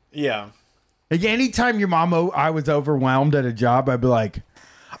work. Yeah. Like anytime I was overwhelmed at a job, I'd be like,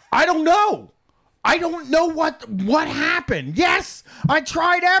 I don't know. I don't know what happened. Yes, I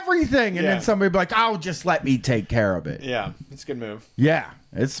tried everything. And then somebody would be like, oh, just let me take care of it. Yeah, it's a good move. Yeah,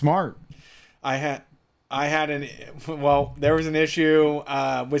 it's smart. there was an issue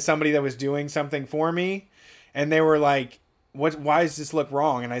with somebody that was doing something for me, and they were like, why does this look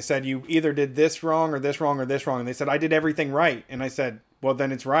wrong? And I said, you either did this wrong or this wrong or this wrong. And they said, I did everything right. And I said, well,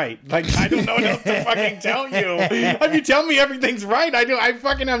 then it's right. Like, I don't know what else to fucking tell you. If you tell me everything's right, I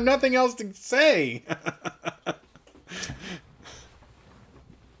fucking have nothing else to say.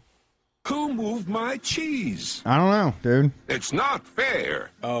 Who moved my cheese? I don't know, dude. It's not fair.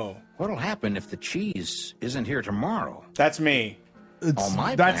 Oh. What'll happen if the cheese isn't here tomorrow? That's me. All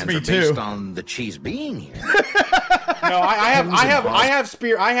my that's plans me are too. based on the cheese being here. No, I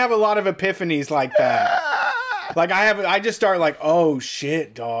have a lot of epiphanies like that. Like I just start like, oh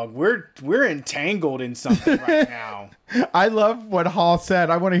shit, dog, we're entangled in something right now. I love what Hall said.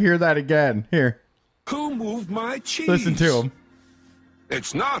 I want to hear that again. Here. Who moved my cheese? Listen to him.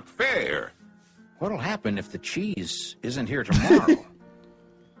 It's not fair. What'll happen if the cheese isn't here tomorrow?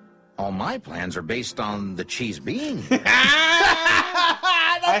 All my plans are based on the cheese being here.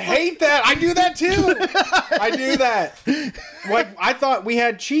 I hate that. I do that too. I do that. Like, I thought we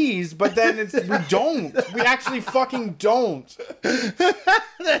had cheese, but then we don't. We actually fucking don't.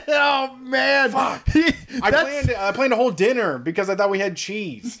 Oh man! Fuck. I planned a whole dinner because I thought we had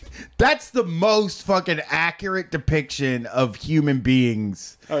cheese. That's the most fucking accurate depiction of human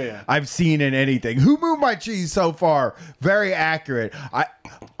beings I've seen in anything. Who moved my cheese so far? Very accurate.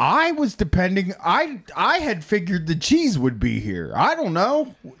 I was depending. I had figured the cheese would be here. I don't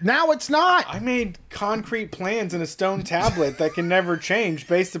know. Now it's not. I made concrete plans in a stone tablet that can never change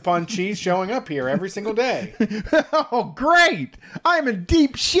based upon cheese showing up here every single day. Oh, great! I'm in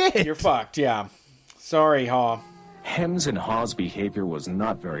deep shit. You're fucked. Yeah. Sorry, Haw. Hems and Haw's behavior was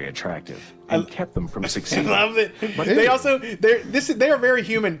not very attractive and kept them from I succeeding. love it. But They also they are very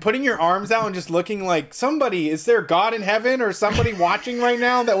human. Putting your arms out and just looking like somebody. Is there God in heaven or somebody watching right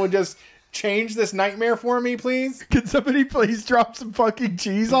now that would just change this nightmare for me, please? Can somebody please drop some fucking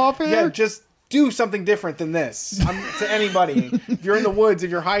cheese off here? Yeah, just do something different than this. To anybody. If you're in the woods,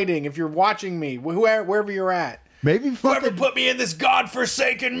 if you're hiding, if you're watching me, wherever you're at. Maybe whoever put me in this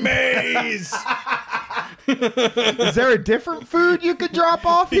godforsaken maze. Is there a different food you could drop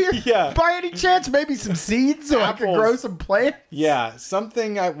off here? Yeah. By any chance, maybe some seeds so I could grow some plants? Yeah,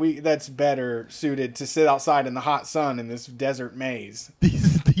 something that's better suited to sit outside in the hot sun in this desert maze.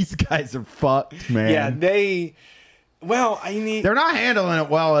 These guys are fucked, man. Yeah, they're not handling it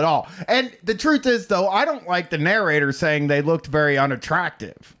well at all. And the truth is, though, I don't like the narrator saying they looked very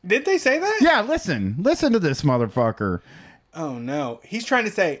unattractive. Did they say that? Yeah, listen to this motherfucker. Oh no, he's trying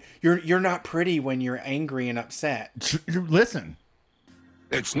to say you're not pretty when you're angry and upset. Listen,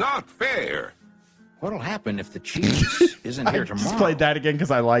 it's not fair. What'll happen if the cheese isn't here I tomorrow? just played that again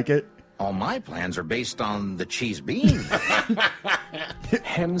because I like it. All my plans are based on the cheese being.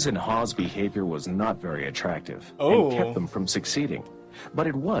 Hems and Haw's behavior was not very attractive Oh. and kept them from succeeding. But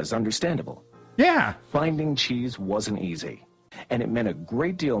it was understandable. Yeah. Finding cheese wasn't easy, and it meant a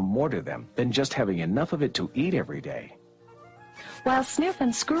great deal more to them than just having enough of it to eat every day. While Sniff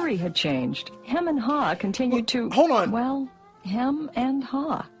and Scurry had changed, Hem and Haw continued to... Hold on. Well, Hem and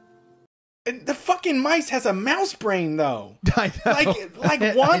Haw. The fucking mice has a mouse brain, though. I know.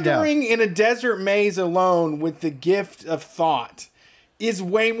 Like wandering in a desert maze alone with the gift of thought is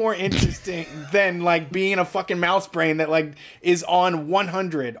way more interesting than like being a fucking mouse brain that like is on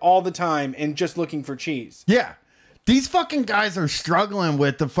 100 all the time and just looking for cheese. Yeah. These fucking guys are struggling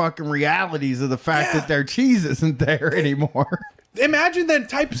with the fucking realities of the fact that their cheese isn't there anymore. Imagine the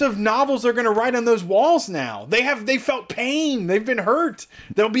types of novels they're going to write on those walls now. They felt pain. They've been hurt.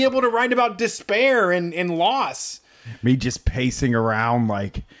 They'll be able to write about despair and loss. Me just pacing around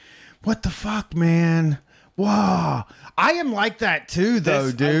like, what the fuck, man? Wow. I am like that too,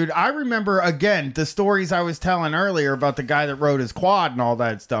 though, dude. I remember, again, the stories I was telling earlier about the guy that rode his quad and all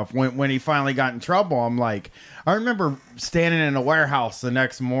that stuff. When he finally got in trouble, I'm like, I remember standing in a warehouse the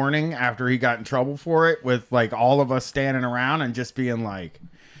next morning after he got in trouble for it with like all of us standing around and just being like,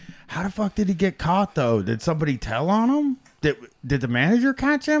 how the fuck did he get caught, though? Did somebody tell on him? Did the manager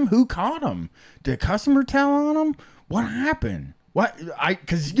catch him? Who caught him? Did a customer tell on him? What happened?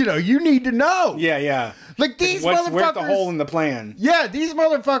 Because, you need to know. Yeah. Like these Where's motherfuckers. the hole in the plan? Yeah, these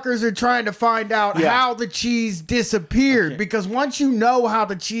motherfuckers are trying to find out how the cheese disappeared. Because once you know how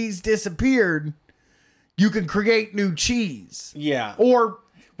the cheese disappeared, you can create new cheese. Yeah. Or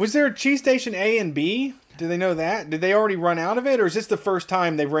was there a cheese station A and B? Do they know that? Did they already run out of it? Or is this the first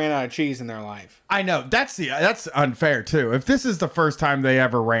time they've ran out of cheese in their life? I know. That's unfair, too. If this is the first time they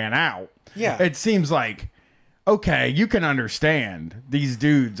ever ran out, it seems like, okay, you can understand these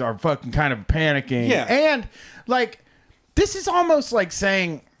dudes are fucking kind of panicking. Yeah. And, like, this is almost like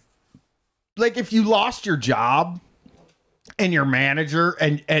saying, like, if you lost your job and your manager,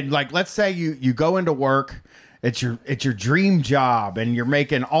 and like, let's say you go into work, it's your dream job, and you're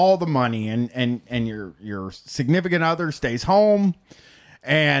making all the money, and your significant other stays home,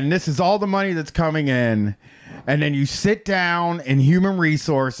 and this is all the money that's coming in, and then you sit down in human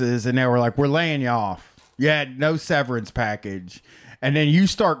resources, and they were like, we're laying you off. You had no severance package. And then you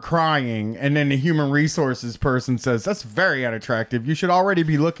start crying, and then the human resources person says, that's very unattractive. You should already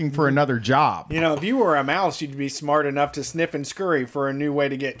be looking for another job. If you were a mouse, you'd be smart enough to sniff and scurry for a new way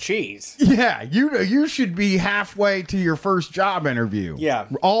to get cheese. Yeah, you should be halfway to your first job interview. Yeah.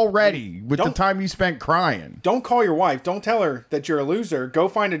 Already, with the time you spent crying. Don't call your wife. Don't tell her that you're a loser. Go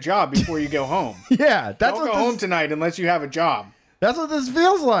find a job before you go home. Yeah. Don't go home tonight unless you have a job. That's what this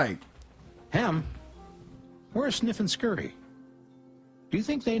feels like. Hem, where's Sniff and Scurry? Do you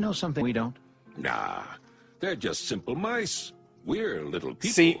think they know something we don't? Nah, they're just simple mice. We're little people.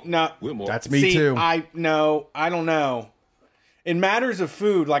 See, no. We're more. That's me too. I don't know. In matters of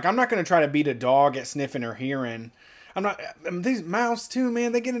food, like, I'm not going to try to beat a dog at sniffing or hearing. These mouse too,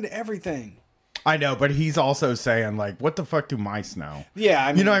 man, they get into everything. I know, but he's also saying, like, what the fuck do mice know? Yeah,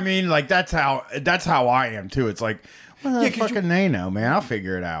 I mean, you know what I mean? Like, that's how I am too. It's like, well, fucking they know, man. I'll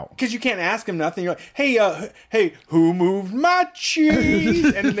figure it out. Because you can't ask them nothing. You're like, hey, who moved my cheese?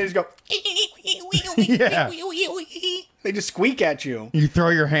 And then they just go, Yeah. They just squeak at you. You throw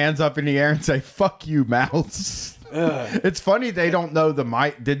your hands up in the air and say, fuck you, mouse. It's funny they don't know the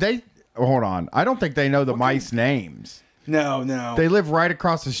mice. Did they? Hold on. I don't think they know the mice names. No. They live right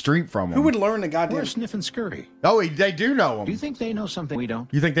across the street from them. Who would learn the goddamn... Where's Sniff and Scurry? Oh, they do know them. Do you think they know something we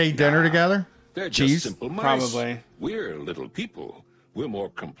don't? You think they eat dinner together? They're just cheese? simple mice. Probably. We're little people. We're more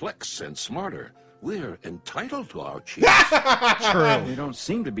complex and smarter. We're entitled to our cheese. True. They don't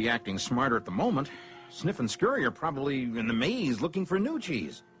seem to be acting smarter at the moment. Sniff and Scurry are probably in the maze looking for new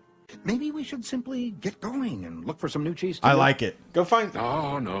cheese. Maybe we should simply get going and look for some new cheese. I like it. Go find.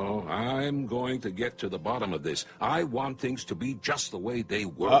 Oh, no. I'm going to get to the bottom of this. I want things to be just the way they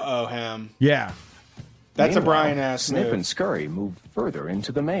were. Uh-oh, Ham. Yeah. That's a Meanwhile, Brian-ass Snip move. and Scurry moved further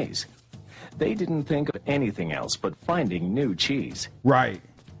into the maze. They didn't think of anything else but finding new cheese. Right.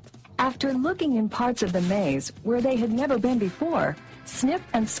 After looking in parts of the maze where they had never been before, Snip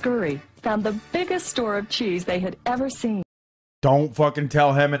and Scurry found the biggest store of cheese they had ever seen. Don't fucking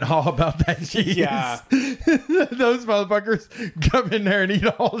tell him and all about that cheese. Yeah. Those motherfuckers come in there and eat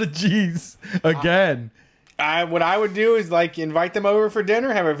all the cheese again. What I would do is like invite them over for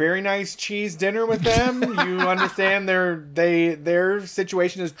dinner, have a very nice cheese dinner with them. You understand their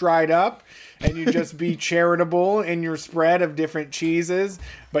situation is dried up, and you just be charitable in your spread of different cheeses,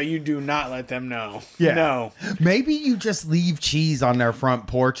 but you do not let them know. Yeah. No. Maybe you just leave cheese on their front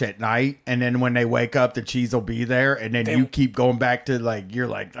porch at night, and then when they wake up, the cheese will be there, and then you keep going back to like you're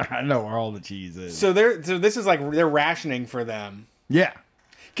like, I know where all the cheese is. So this is like they're rationing for them. Yeah.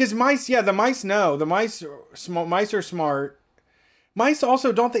 Because mice, the mice know. The mice are smart. Mice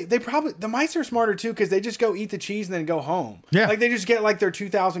also don't the mice are smarter too because they just go eat the cheese and then go home. Yeah. Like they just get like their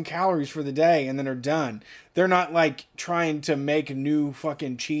 2,000 calories for the day and then they're done. They're not like trying to make new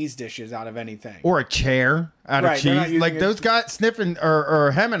fucking cheese dishes out of anything. Or a chair out of they're not cheese. using Like those guys sniffing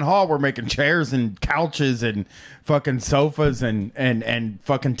or Hem and Haw were making chairs and couches and fucking sofas and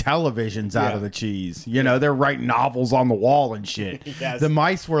fucking televisions out of the cheese. You know, they're writing novels on the wall and shit. Yes. The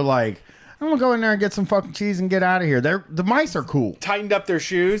mice were like, I'm gonna go in there and get some fucking cheese and get out of here. The mice are cool. Tightened up their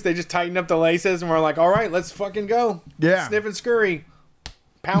shoes. They just tightened up the laces and were like, all right, let's fucking go. Yeah. Sniff and Scurry.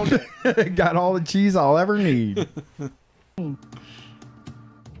 Pound it. Got all the cheese I'll ever need.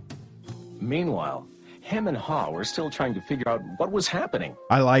 Meanwhile, Hem and Haw were still trying to figure out what was happening.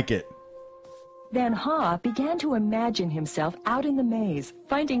 I like it. Then Haw began to imagine himself out in the maze,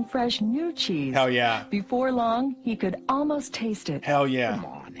 finding fresh new cheese. Hell yeah. Before long, he could almost taste it. Hell yeah. Come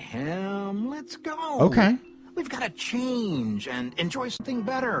on, Ham, let's go. Okay. We've got to change and enjoy something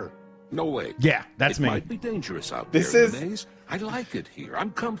better. No way. Yeah, that's it me. It might be dangerous out This there is- in the maze. I like it here.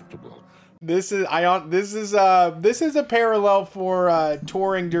 I'm comfortable. This is a parallel for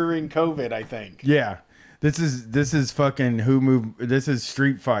touring during COVID, I think. Yeah. This is fucking this is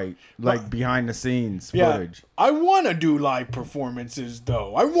Street Fight, like behind the scenes footage. I want to do live performances,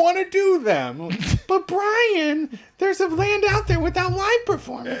 though. I want to do them. But Brian, there's a land out there without live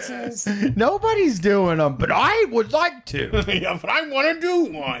performances. Nobody's doing them, but I would like to. Yeah, but I want to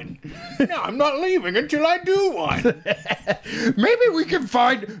do one. No, I'm not leaving until I do one.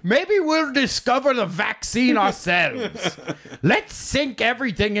 Maybe we'll discover the vaccine ourselves. Let's sink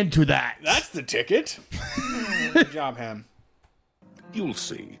everything into that. That's the ticket. Good job, Ham. You'll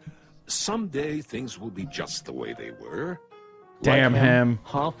see. Someday things will be just the way they were. Damn Like him.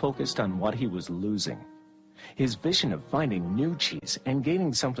 Haw focused on what he was losing. His vision of finding new cheese and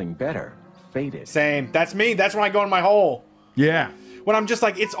gaining something better faded. Same. That's me. That's when I go in my hole. Yeah. When I'm just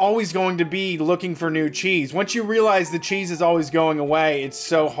like, it's always going to be looking for new cheese. Once you realize the cheese is always going away, it's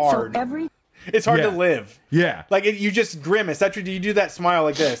so hard. It's hard to live. Yeah. Like, you just grimace. That's what you do that smile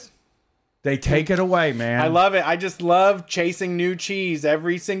like this. They take it away, man. I love it. I just love chasing new cheese.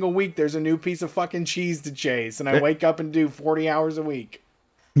 Every single week, there's a new piece of fucking cheese to chase. And I wake up and do 40 hours a week.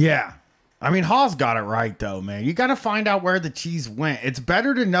 Yeah. I mean, Haw's got it right, though, man. You got to find out where the cheese went. It's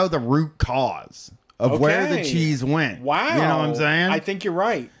better to know the root cause of where the cheese went. Wow. You know what I'm saying? I think you're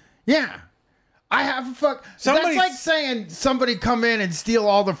right. Yeah. I have a fuck. That's like saying somebody come in and steal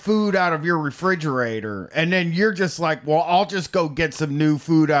all the food out of your refrigerator, and then you're just like, well, I'll just go get some new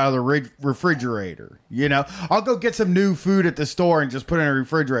food out of the refrigerator. You know, I'll go get some new food at the store and just put it in a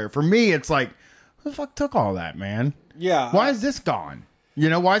refrigerator. For me, it's like, who the fuck took all that, man? Yeah. Why is this gone? You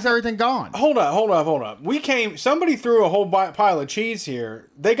know, why is everything gone? Hold up. Somebody threw a whole pile of cheese here.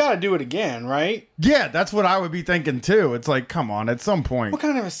 They got to do it again, right? Yeah, that's what I would be thinking too. It's like, come on, at some point. What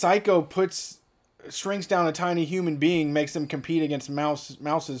kind of a psycho shrinks down a tiny human being, makes them compete against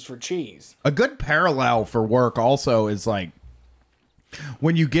mouses for cheese? A good parallel for work also is like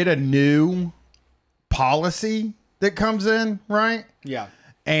when you get a new policy that comes in, right? Yeah.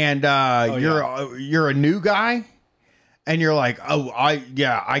 And you're a new guy and you're like, oh,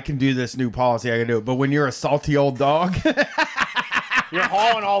 I can do this new policy. I can do it. But when you're a salty old dog, you're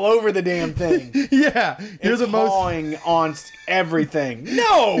hauling all over the damn thing. Yeah. You're hauling on everything.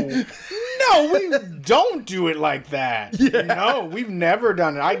 No. No, we don't do it like that. Yeah. No, we've never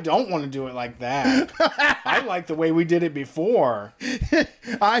done it. I don't want to do it like that. I like the way we did it before.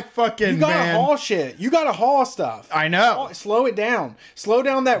 I fucking, You gotta haul shit. You gotta haul stuff. I know. Slow it down. Slow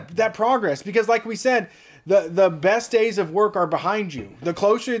down that progress. Because like we said, the best days of work are behind you. The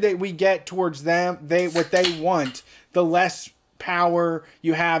closer that we get towards them, what they want, the less power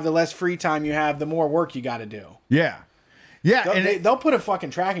you have, the less free time you have, the more work you gotta do. Yeah. Yeah, they'll put a fucking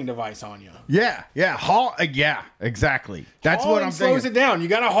tracking device on you. Yeah, yeah, exactly. That's what I'm slows thinking. it down. You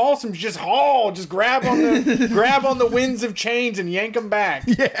gotta haul some. Just haul. Just grab on the grab on the winds of chains and yank them back.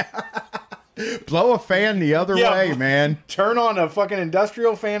 Yeah. Blow a fan the other way, man. Turn on a fucking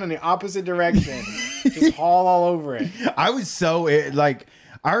industrial fan in the opposite direction. Just haul all over it. I was so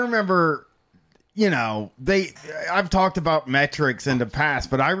I remember. I've talked about metrics in the past,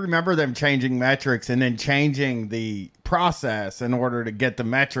 but I remember them changing metrics and then changing the process in order to get the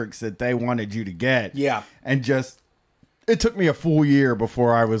metrics that they wanted you to get. Yeah. And it took me a full year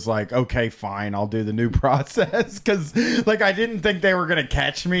before I was like, okay, fine, I'll do the new process. Because, I didn't think they were going to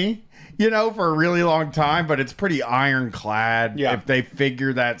catch me, for a really long time, but it's pretty ironclad. Yeah. If they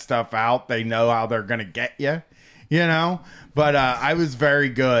figure that stuff out, they know how they're going to get you, But I was very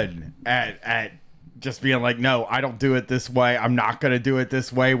good at just being like, no, I don't do it this way. I'm not going to do it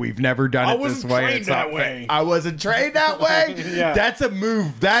this way. We've never done it this way. It's that way. I wasn't trained that way. Yeah. That's a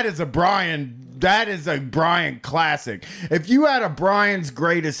move. That is a Brian classic. If you had a Brian's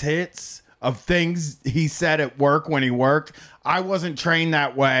greatest hits of things he said at work when he worked, I wasn't trained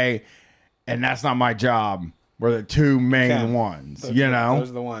that way, and that's not my job. Were the two main ones, Those are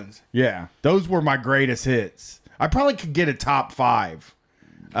the ones. Yeah. Those were my greatest hits. I probably could get a top 5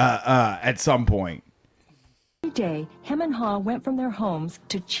 at some point. Every day, Hem and Haw went from their homes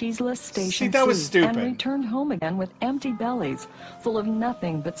to cheeseless Station See, that was C stupid. and returned home again with empty bellies, full of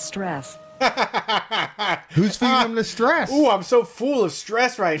nothing but stress. Who's feeding them the stress? Ooh, I'm so full of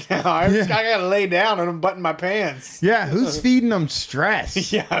stress right now. I gotta lay down and unbutton my pants. Yeah, who's feeding them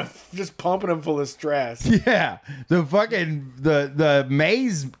stress? Yeah, just pumping them full of stress. Yeah, the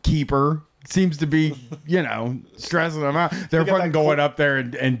maze keeper seems to be, stressing them out. They're fucking going up there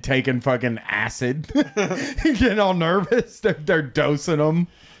and taking fucking acid, getting all nervous. They're dosing them.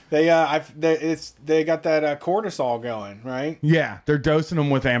 They got that cortisol going, right? Yeah, they're dosing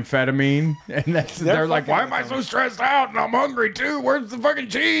them with amphetamine, and they're like, "Why am I so stressed out? And I'm hungry too. Where's the fucking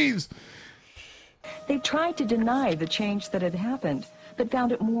cheese?" They tried to deny the change that had happened, but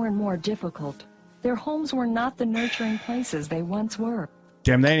found it more and more difficult. Their homes were not the nurturing places they once were.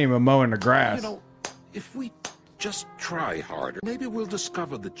 Damn, they ain't even mowing the grass. If we just try harder, maybe we'll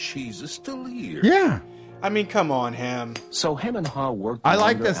discover the cheese is still here. Yeah. I mean, come on, Ham. So Hem and Haw worked. I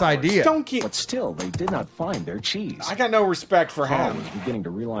like this idea. But still, they did not find their cheese. I got no respect for Haw Ham. was beginning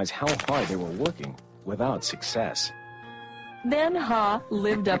to realize how hard they were working without success. Then Haw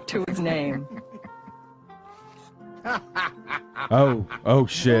lived up to his name. Oh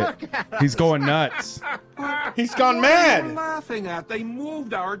shit. He's going nuts. He's gone mad. What are you laughing at? They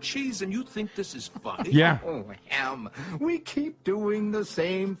moved our cheese, and you think this is funny? Yeah. Oh, Ham, we keep doing the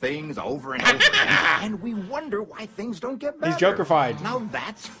same things over and over again, and we wonder why things don't get better. He's Jokerfied. Now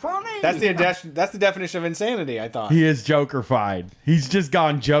that's funny. That's the definition of insanity, I thought. He is Jokerfied. He's just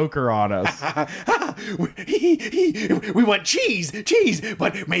gone Joker on us. We want cheese,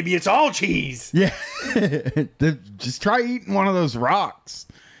 but maybe it's all cheese. Yeah. Just try eating one of those rocks.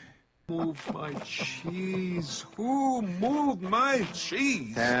 Moved my cheese. Who moved my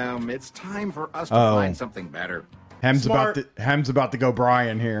cheese? Ham, it's time for us to find something better. Hem's about to go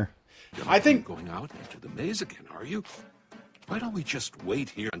Brian here. I think going out into the maze again, are you? Why don't we just wait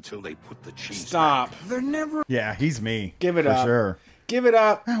here until they put the cheese Stop. back? They're never. Yeah, he's me. Give it for up. Sure. Give it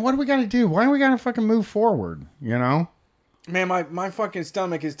up. What do we got to do? Why do we got to fucking move forward? Man, my fucking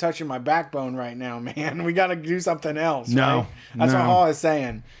stomach is touching my backbone right now, man. We got to do something else. No. Right? That's what Hall is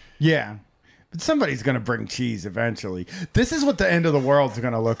saying. Yeah. But somebody's going to bring cheese eventually. This is what the end of the world's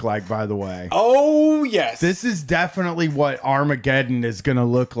going to look like, by the way. Oh, yes. This is definitely what Armageddon is going to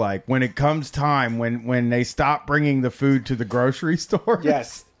look like when it comes time, when they stop bringing the food to the grocery store.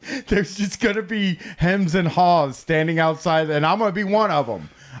 Yes. There's just going to be Hems and Haws standing outside, and I'm going to be one of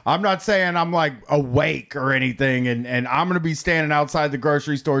them. I'm not saying I'm like awake or anything, and I'm going to be standing outside the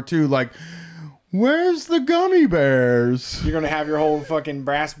grocery store too, like, where's the gummy bears? You're going to have your whole fucking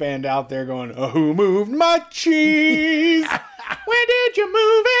brass band out there going, oh, who moved my cheese? Where did you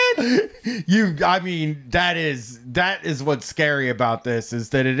move it? I mean, that is what's scary about this, is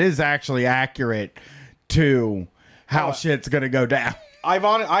that it is actually accurate to how shit's going to go down. I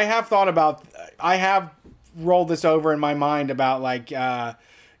have rolled this over in my mind about like,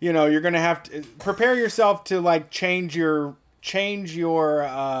 you know, you're gonna have to prepare yourself to like change your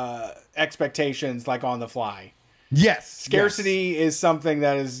expectations like on the fly. Yes. Scarcity is something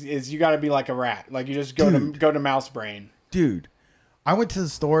that is you got to be like a rat. Like you just go to mouse brain. Dude, I went to the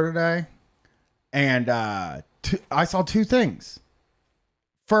store today, and I saw two things.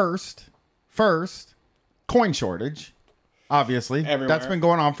 First, coin shortage. Obviously, Everywhere. That's been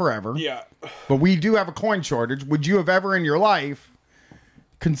going on forever. Yeah. But we do have a coin shortage. Would you have ever in your life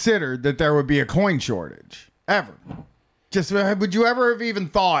considered that there would be a coin shortage? Ever? Just would you ever have even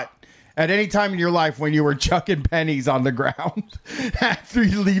thought at any time in your life when you were chucking pennies on the ground after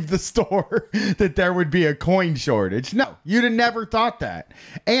you leave the store that there would be a coin shortage? No, you'd have never thought that.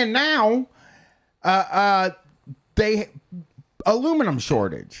 And now, aluminum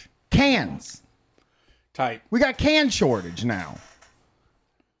shortage, cans. Tight. We got can shortage now.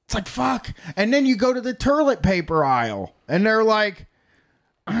 It's like, fuck. And then you go to the toilet paper aisle and they're like,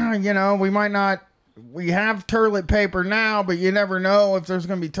 you know, we have toilet paper now, but you never know if there's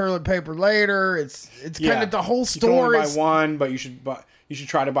going to be toilet paper later. It's kind of the whole store. You can only buy one, but you should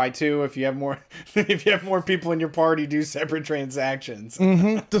try to buy two if you have more people in your party do separate transactions.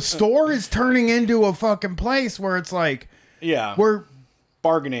 Mm-hmm. The store is turning into a fucking place where it's like, we're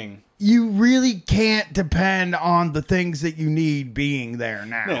bargaining. You really can't depend on the things that you need being there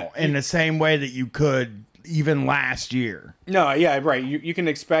now in the same way that you could even last year. No, yeah, right. You can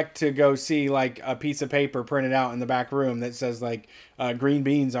expect to go see like a piece of paper printed out in the back room that says like green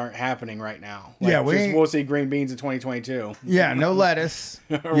beans aren't happening right now. Like, we'll see green beans in 2022. Yeah, no lettuce.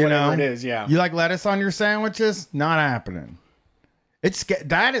 or whatever it is, yeah. You like lettuce on your sandwiches? Not happening.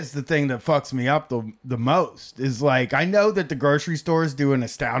 That is the thing that fucks me up the most is like, I know that the grocery stores do an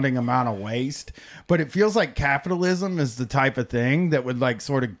astounding amount of waste, but it feels like capitalism is the type of thing that would like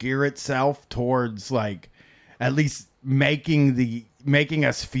sort of gear itself towards like at least making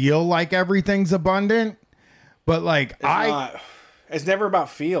us feel like everything's abundant. But like it's never about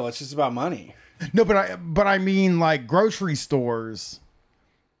feel, it's just about money. No, but I mean like grocery stores'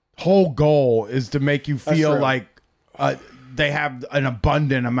 whole goal is to make you feel like they have an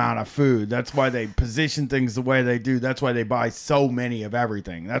abundant amount of food. That's why they position things the way they do. That's why they buy so many of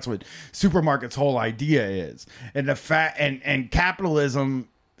everything. That's what supermarkets' whole idea is. And and capitalism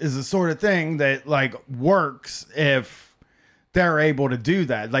is the sort of thing that like works if they're able to do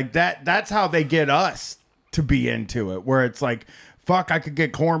that. Like that's how they get us to be into it, where it's like, fuck, I could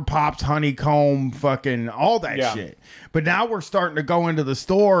get corn pops, honeycomb, fucking all that shit. But now we're starting to go into the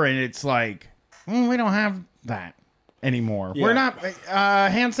store and it's like, we don't have that anymore. We're not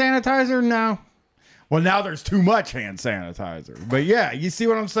hand sanitizer. No. Well, now there's too much hand sanitizer. But yeah, you see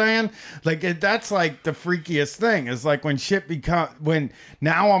what I'm saying? Like that's like the freakiest thing is like when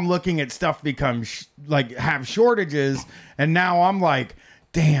now I'm looking at stuff become like have shortages, and now I'm like,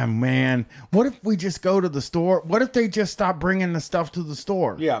 damn, man, what if we just go to the store? What if they just stop bringing the stuff to the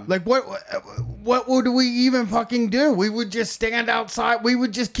store? Yeah. Like what would we even fucking do? We would just stand outside. We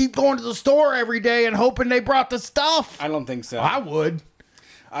would just keep going to the store every day and hoping they brought the stuff. I don't think so. I would.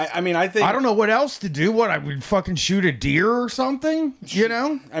 I mean, I think... I don't know what else to do. What, I would fucking shoot a deer or something? You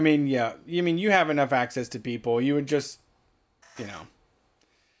know? I mean, yeah. You mean, you have enough access to people. You would just, you know...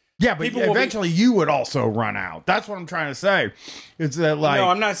 Yeah, but eventually you would also run out. That's what I'm trying to say. It's that like... No,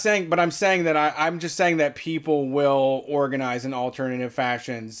 I'm not saying... But I'm saying that I'm just saying that people will organize in alternative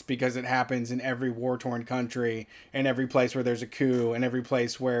fashions because it happens in every war-torn country and every place where there's a coup and every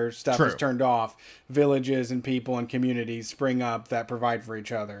place where stuff is turned off. Villages and people and communities spring up that provide for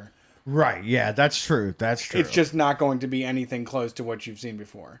each other. Right, yeah, that's true. That's true. It's just not going to be anything close to what you've seen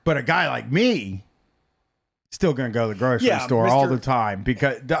before. But a guy like me... still gonna go to the grocery store all the time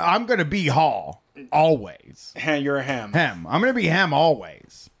because I'm gonna be Hall always. You're a hem. I'm gonna be hem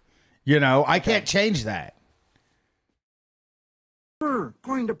always. You know, I can't change that. We're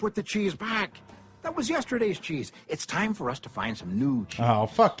going to put the cheese back. That was yesterday's cheese. It's time for us to find some new cheese. Oh,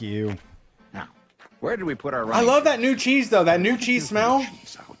 fuck you. Now, where did we put our? I love that new cheese though. That new cheese smell.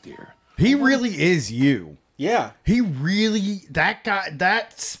 He really is you. Yeah. He really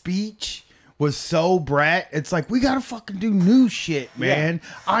that speech was so Brett. It's like, we gotta fucking do new shit, man. Yeah.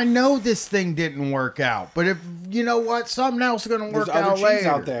 I know this thing didn't work out, but if you know what, something else is gonna work out later.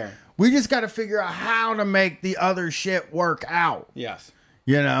 Out there. We just gotta figure out how to make the other shit work out. Yes.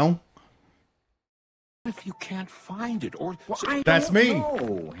 You know? If you can't find it, or that's me.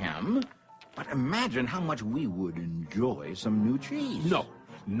 No, Hem. But imagine how much we would enjoy some new cheese.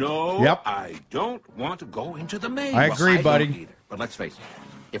 No. Yep. I don't want to go into the maze. I agree, buddy. Don't either. But let's face it.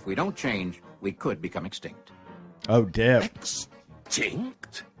 If we don't change, we could become extinct. Oh, Dip.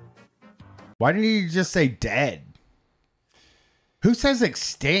 Extinct? Why didn't you just say dead? Who says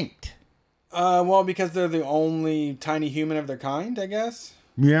extinct? Well, because they're the only tiny human of their kind, I guess.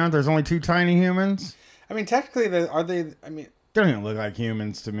 Yeah, there's only 2 tiny humans. I mean, technically, are they? I mean, they don't even look like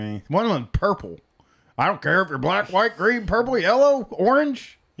humans to me. One of them's purple. I don't care if you're black, white, green, purple, yellow,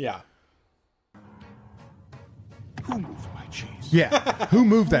 orange. Yeah. Who moved my cheese? Yeah, who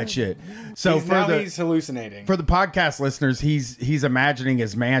moved that shit? So he's hallucinating. For the podcast listeners, he's imagining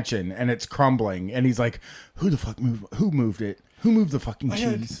his mansion and it's crumbling, and he's like, "Who the fuck moved? Who moved it? Who moved the fucking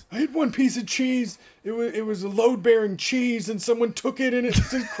cheese?" I had one piece of cheese. It was a load-bearing cheese, and someone took it, and it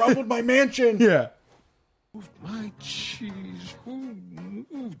just crumbled my mansion. Yeah. Moved my cheese. Who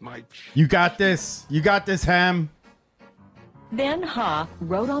moved my cheese? You got this. You got this, Ham. Then Ha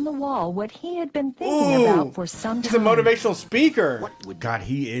wrote on the wall what he had been thinking about for some time. He's a motivational speaker. God,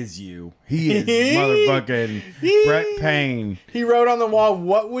 he is you. He is motherfucking Brett Payne. He wrote on the wall,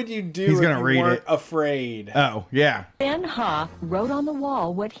 "What would you do He's if gonna you read weren't it. afraid?" Oh, yeah. Ben Ha wrote on the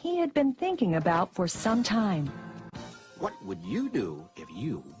wall what he had been thinking about for some time. What would you do if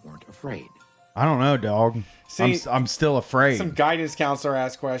you weren't afraid? I don't know, dog. See, I'm still afraid. Some guidance counselor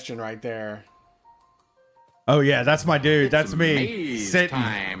asked question right there. Oh yeah, that's my dude. That's me. Maze Sitting.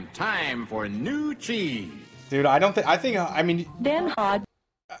 time for new cheese. Dude, I mean, Ben Ha.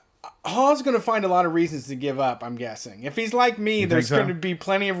 Ha's going to find a lot of reasons to give up, I'm guessing. If he's like me, there's so? going to be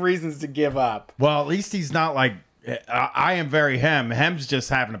plenty of reasons to give up. Well, at least he's not like I am very Hem. Hem's just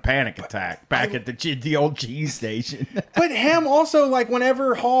having a panic attack back at the old cheese station. But Hem also, like,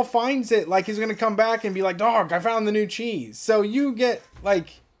 whenever Hall finds it, like, he's going to come back and be like, "Dog, I found the new cheese." So you get,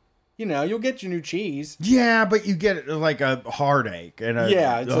 like, you know, you'll get your new cheese. Yeah, but you get like a heartache and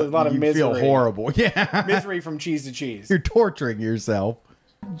it's a lot of misery. You feel horrible. Yeah, misery from cheese to cheese. You're torturing yourself.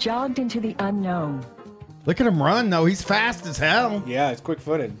 Jogged into the unknown. Look at him run though. He's fast as hell. Yeah, it's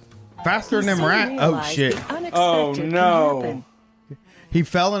quick-footed. Faster than them rat. Oh shit. Oh no. He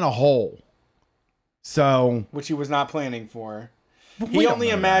fell in a hole. So, which he was not planning for. We He don't only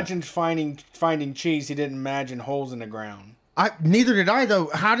know imagined finding cheese. He didn't imagine holes in the ground. Neither did I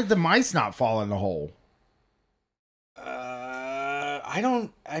though. How did the mice not fall in the hole? I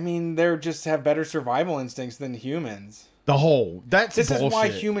mean, they just have better survival instincts than humans. The hole. This bullshit. Is why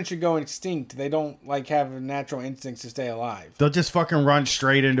humans should go extinct. They don't like have natural instincts to stay alive. They'll just fucking run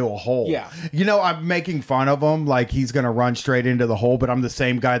straight into a hole. Yeah. You know, I'm making fun of him like he's going to run straight into the hole, but I'm the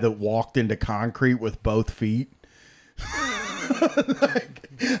same guy that walked into concrete with both feet.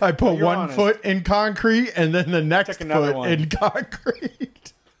 I put one foot in concrete and then the next foot in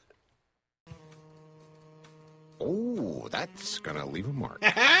concrete. Oh, that's going to leave a mark.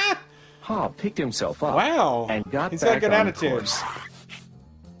 Ha picked himself up. Wow. And got He's back got good on attitude. course.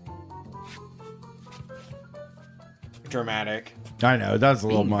 Dramatic. I know, that's a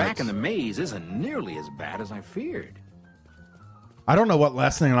little Being much. back in the maze isn't nearly as bad as I feared. I don't know what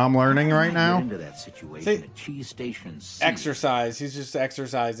lesson I'm learning right now. Into that situation at Cheese Station C. Exercise. He's just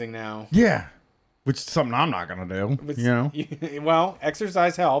exercising now. Yeah. Which is something I'm not going to do, you know? Well,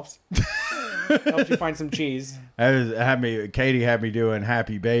 exercise helps. Helps you find some cheese. Katie had me doing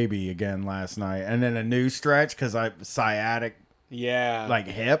Happy Baby again last night. And then a new stretch because I sciatic. Yeah. Like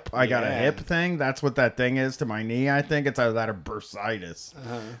hip. I got a hip thing. That's what that thing is to my knee, I think. It's either that or bursitis.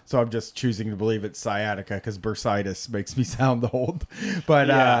 So I'm just choosing to believe it's sciatica because bursitis makes me sound old.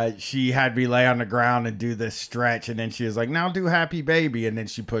 But she had me lay on the ground and do this stretch. And then she was like, "Now do Happy Baby." And then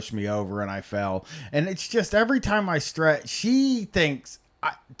she pushed me over and I fell. And it's just every time I stretch, she thinks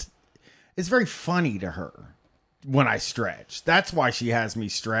it's very funny to her when I stretch. That's why she has me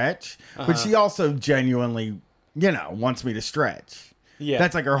stretch. But she also genuinely, you know, wants me to stretch. Yeah.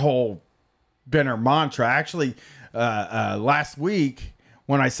 That's like her whole been her mantra. Actually, last week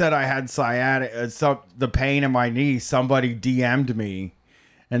when I said I had sciatic, the pain in my knee, somebody DM'd me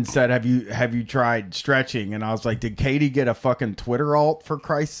and said, have you tried stretching? And I was like, did Katie get a fucking Twitter alt for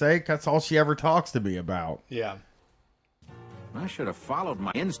Christ's sake? That's all she ever talks to me about. Yeah. I should have followed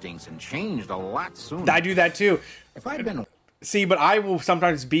my instincts and changed a lot sooner. I do that too. If I'd been... See, but I will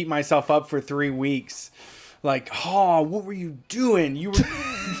sometimes beat myself up for 3 weeks. Like, "Oh, what were you doing? You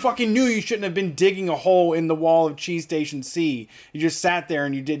fucking knew you shouldn't have been digging a hole in the wall of Cheese Station C. You just sat there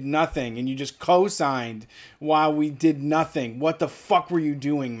and you did nothing, and you just co-signed while we did nothing. What the fuck were you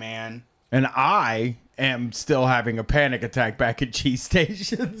doing, man?" And I am still having a panic attack back at Cheese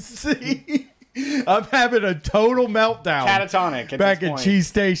Station C. I'm having a total meltdown. Catatonic back at Cheese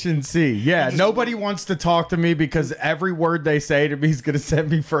Station C. Yeah, nobody wants to talk to me because every word they say to me is going to send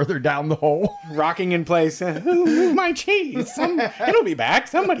me further down the hole. Rocking in place. Who moved my cheese? It'll be back.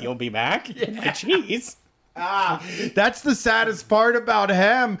 Somebody will be back. My cheese. That's the saddest part about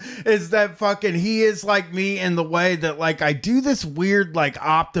him is that fucking he is like me in the way that like I do this weird like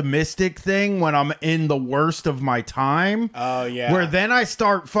optimistic thing when I'm in the worst of my time. Oh yeah. Where then I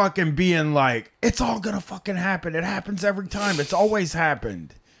start fucking being like, it's all gonna fucking happen. It happens every time. It's always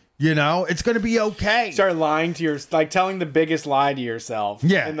happened. You know, it's gonna be okay. Start lying to like telling the biggest lie to yourself.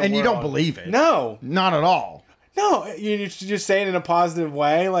 Yeah, in the and you world. don't believe it. No, not at all. No, you just say it in a positive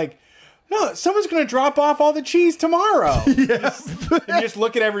way, like, no, someone's going to drop off all the cheese tomorrow. Yes. And you just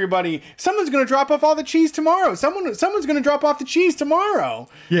look at everybody. Someone's going to drop off all the cheese tomorrow. Someone's going to drop off the cheese tomorrow.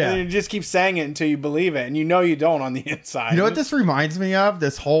 Yeah. And you just keep saying it until you believe it, and you know you don't on the inside. You know what this reminds me of?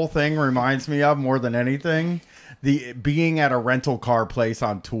 This whole thing reminds me of more than anything. The being at a rental car place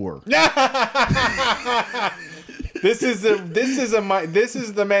on tour. This is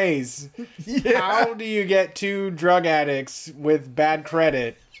the maze. Yeah. How do you get two drug addicts with bad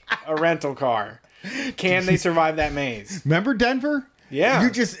credit a rental car? Can they survive that maze? Remember Denver? Yeah.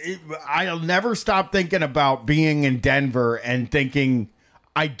 I'll never stop thinking about being in Denver and thinking,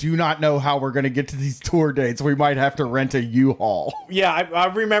 I do not know how we're going to get to these tour dates. We might have to rent a U-Haul. Yeah, I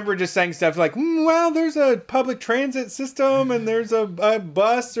remember just saying stuff like, well, there's a public transit system and there's a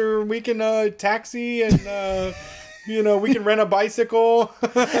bus, or we can taxi and, we can rent a bicycle.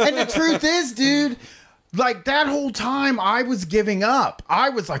 And the truth is, dude, like that whole time I was giving up. I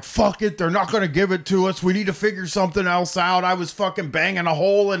was like, fuck it. They're not going to give it to us. We need to figure something else out. I was fucking banging a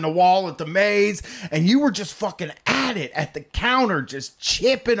hole in the wall at the maze. And you were just fucking at it at the counter, just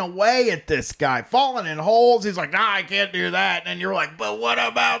chipping away at this guy, falling in holes. He's like, nah, I can't do that. And you're like, but what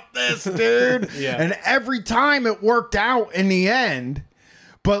about this, dude? Yeah. And every time it worked out in the end.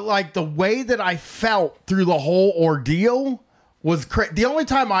 But like the way that I felt through the whole ordeal was the only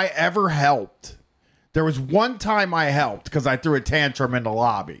time I ever helped. There was one time I helped because I threw a tantrum in the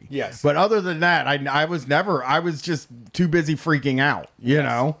lobby. Yes. But other than that, I was just too busy freaking out, you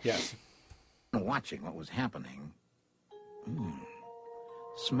know? Yes. Watching what was happening.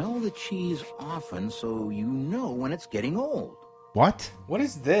 Smell the cheese often so you know when it's getting old. What? What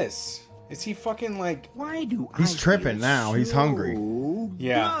is this? Is he fucking like... Why do He's tripping now. He's hungry.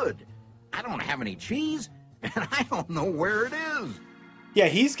 Yeah. Good. I don't have any cheese, and I don't know where it is. Yeah,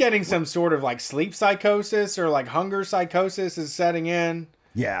 he's getting some sort of like sleep psychosis or like hunger psychosis is setting in.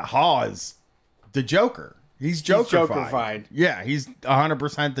 Yeah, Haw is the Joker. He's Joker-fied. Yeah, he's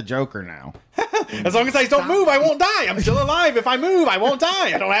 100% the Joker now. As long as I don't move, I won't die. I'm still alive. If I move, I won't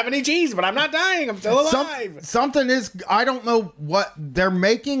die. I don't have any cheese, but I'm not dying. I'm still alive. Something is, I don't know what, they're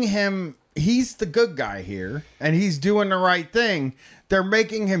making him, he's the good guy here, and he's doing the right thing. They're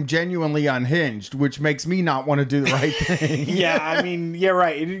making him genuinely unhinged, which makes me not want to do the right thing. Yeah, I mean, you're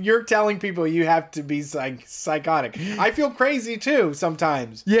right. You're telling people you have to be psychotic. I feel crazy too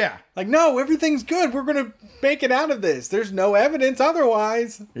sometimes. Yeah. Like, no, everything's good. We're going to make it out of this. There's no evidence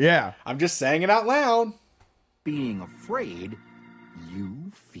otherwise. Yeah. I'm just saying it out loud. Being afraid,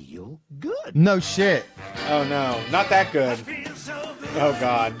 you feel good. No shit. Oh, no. Not that good. Oh,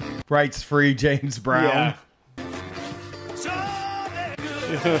 God. Rights free James Brown. Yeah.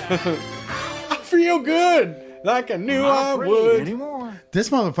 I feel good, like I knew I would. Anymore. This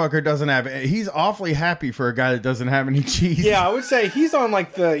motherfucker doesn't have, he's awfully happy for a guy that doesn't have any cheese. Yeah, I would say he's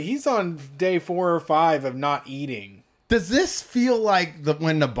on day 4 or 5 of not eating. Does this feel like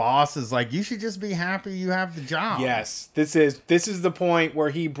when the boss is like, you should just be happy you have the job? Yes, this is the point where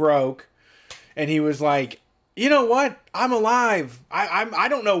he broke, and he was like, you know what? I'm alive. I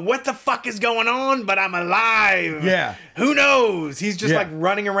don't know what the fuck is going on, but I'm alive. Yeah. Who knows? He's just like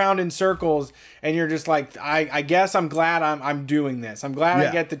running around in circles, and you're just like, I guess I'm glad I'm doing this. I'm glad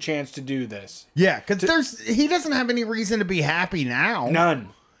I get the chance to do this. Yeah, because he doesn't have any reason to be happy now. None.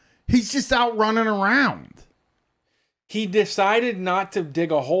 He's just out running around. He decided not to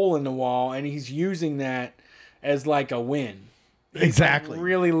dig a hole in the wall, and he's using that as like a win. He's exactly. Like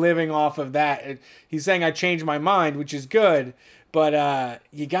really living off of that. He's saying I changed my mind, which is good, but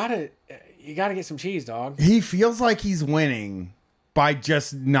you gotta get some cheese, dog. He feels like he's winning by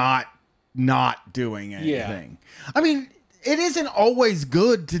just not doing anything. Yeah. I mean, it isn't always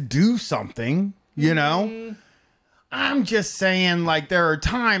good to do something, you know? I'm just saying, like, there are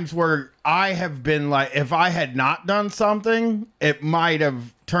times where I have been like, if I had not done something, it might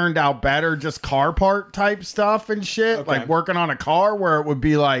have turned out better, just car part type stuff and shit. Okay. Like working on a car where it would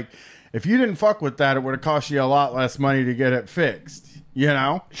be like, if you didn't fuck with that, it would have cost you a lot less money to get it fixed, you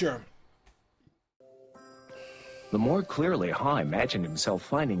know? Sure. The more clearly Haw imagined himself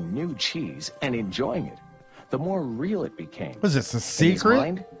finding new cheese and enjoying it, the more real it became. Was this a secret? In his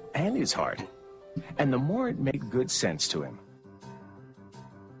mind and his heart. And the more it made good sense to him.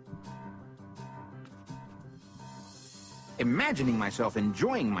 Imagining myself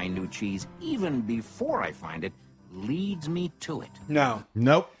enjoying my new cheese even before I find it leads me to it. No.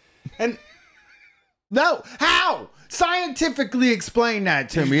 Nope. And no, how? Scientifically explain that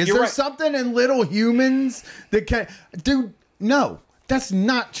to me. Is You're there right. something in little humans that can... Dude, no, that's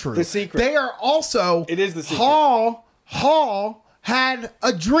not true. The secret. They are also... It is the secret. Hall had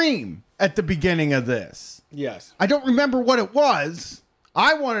a dream at the beginning of this. Yes. I don't remember what it was.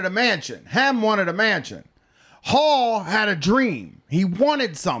 I wanted a mansion. Ham wanted a mansion. Hall had a dream. He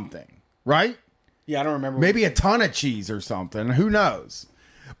wanted something, right? Yeah, I don't remember. Maybe a ton of cheese or something. Who knows?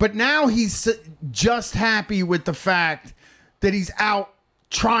 But now he's just happy with the fact that he's out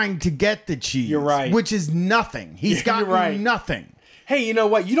trying to get the cheese. You're right. Which is nothing. He's got nothing. Hey, you know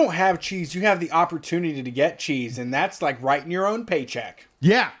what? You don't have cheese. You have the opportunity to get cheese, and that's like writing your own paycheck.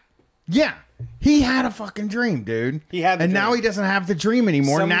 Yeah. Yeah. He had a fucking dream, dude. He had the and dream. now he doesn't have the dream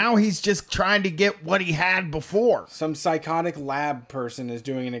anymore. Some- Now he's just trying to get what he had before. Some psychotic lab person is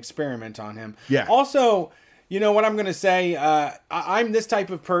doing an experiment on him. Yeah. Also, you know what I'm going to say? I'm this type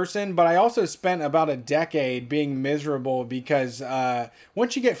of person, but I also spent about a decade being miserable because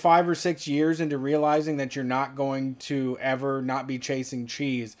once you get 5 or 6 years into realizing that you're not going to ever not be chasing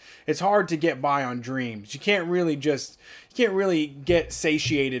cheese, it's hard to get by on dreams. You can't really get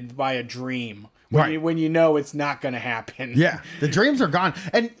satiated by a dream when you know it's not going to happen. Yeah, the dreams are gone.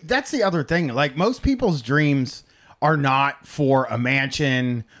 And that's the other thing. Like, most people's dreams are not for a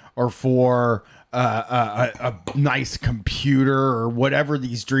mansion or for a nice computer or whatever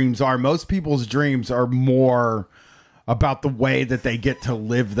these dreams are. Most people's dreams are more about the way that they get to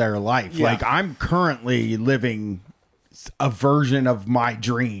live their life. Yeah. Like, I'm currently living a version of my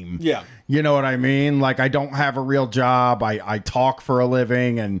dream. Yeah. You know what I mean? Like, I don't have a real job. I talk for a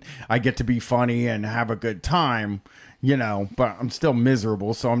living and I get to be funny and have a good time, you know, but I'm still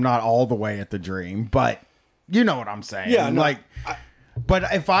miserable. So I'm not all the way at the dream, but you know what I'm saying? Yeah, no, like, but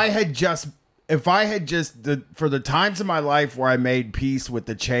if I had just for the times in my life where I made peace with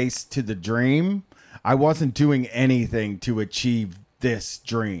the chase to the dream, I wasn't doing anything to achieve this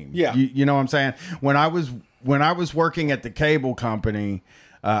dream. Yeah. You know what I'm saying? When I was working at the cable company,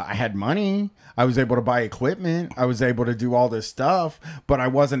 I had money. I was able to buy equipment. I was able to do all this stuff, but I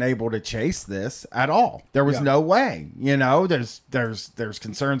wasn't able to chase this at all. There was no way. You know, there's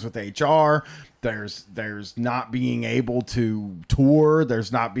concerns with HR. There's not being able to tour.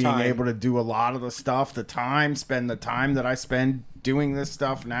 There's not being able to do a lot of the stuff. Spend the time that I spend doing this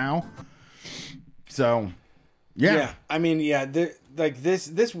stuff now. So, yeah. I mean,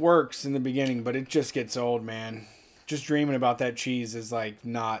 this works in the beginning, but it just gets old, man. Just dreaming about that cheese is like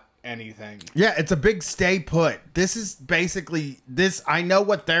not anything. Yeah, it's a big stay put. This is basically this. I know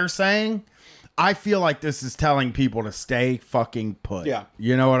what they're saying. I feel like this is telling people to stay fucking put. Yeah.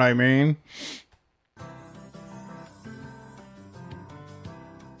 You know what I mean?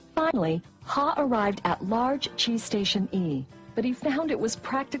 Finally, Ha arrived at Large Cheese Station E, but he found it was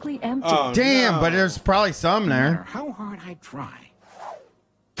practically empty. Oh, damn, but there's probably some No matter there. how hard I try.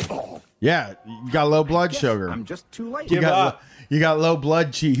 Yeah, you got low blood sugar. I'm just too late. You got low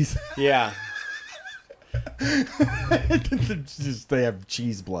blood cheese. Yeah. They have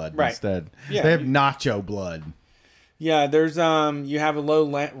cheese blood Right. instead. Yeah. They have nacho blood. Yeah, there's you have a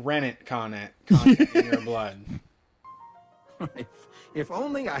low rennet content in your blood. If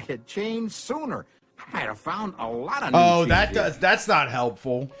only I had changed sooner, I might have found a lot of new Oh, cheeses. that's not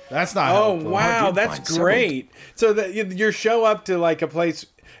helpful. That's not Oh, helpful. wow, that's great. So that you show up to like a place,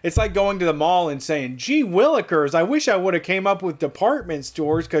 it's like going to the mall and saying, "Gee Willikers, I wish I would have came up with department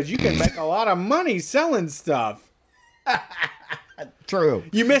stores because you can make a lot of money selling stuff." True.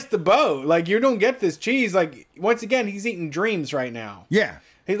 You missed the boat. Like, you don't get this cheese. Like, once again, he's eating dreams right now. Yeah.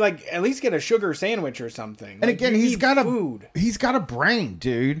 He's like, at least get a sugar sandwich or something. And Like, again, you he's need got food. he's got a brain,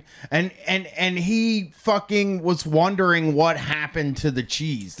 dude. And he fucking was wondering what happened to the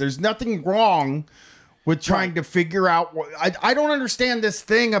cheese. There's nothing wrong with trying to figure out what I don't understand this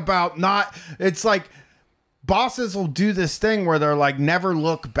thing about not it's like bosses will do this thing where they're like never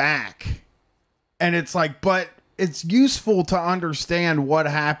look back. And it's like, but it's useful to understand what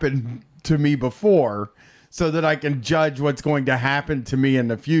happened to me before so that I can judge what's going to happen to me in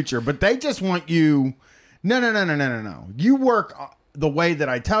the future. But they just want you, no. You work the way that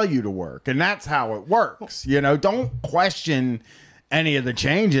I tell you to work, and that's how it works. You know, don't question any of the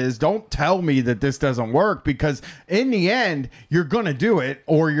changes. Don't tell me that this doesn't work, because in the end, you're going to do it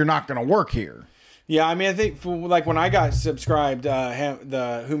or you're not going to work here. Yeah, I mean, I think like when I got subscribed,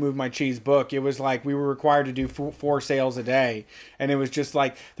 the Who Moved My Cheese book, it was like we were required to do 4 sales a day. And it was just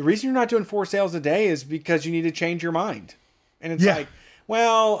like, the reason you're not doing 4 sales a day is because you need to change your mind. And it's like,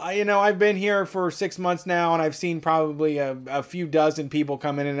 Well, I've been here for 6 months now, and I've seen probably a few dozen people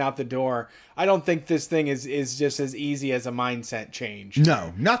come in and out the door. I don't think this thing is just as easy as a mindset change.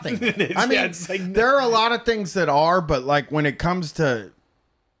 No, nothing. I mean, there are a lot of things that are, but like when it comes to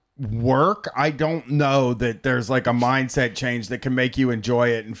work, I don't know that there's like a mindset change that can make you enjoy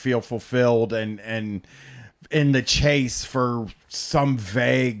it and feel fulfilled and in the chase for some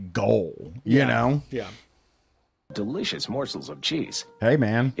vague goal, you know? Yeah. Delicious morsels of cheese. Hey,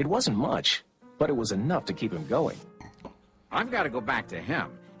 man. It wasn't much, but it was enough to keep him going. I've got to go back to him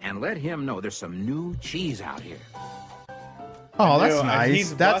and let him know there's some new cheese out here. Oh, that's nice.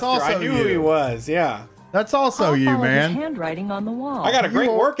 He's That's Buster. also I knew you. who he was. Yeah. That's also Paul you, followed man. His handwriting on the wall. I got a great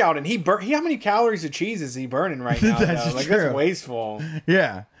workout, and how many calories of cheese is he burning right now? That's Like, true. that's wasteful.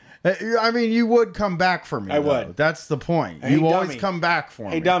 Yeah. I mean, you would come back for me. I would. Though. That's the point. Hey, you always dummy. come back for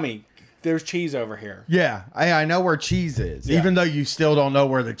me. Hey, dummy, there's cheese over here. Yeah, I know where cheese is. Yeah. Even though you still don't know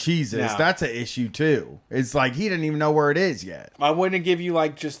where the cheese is, No. that's an issue too. It's like he didn't even know where it is yet. I wouldn't give you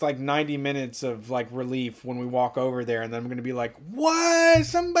just 90 minutes of relief when we walk over there, and then I'm gonna be like, "What?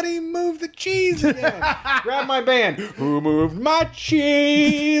 Somebody move the cheese again!" Grab my band. Who moved my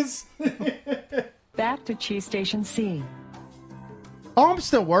cheese? Back to Cheese Station C. Oh, I'm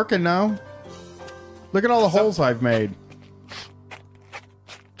still working now. Look at all the holes I've made.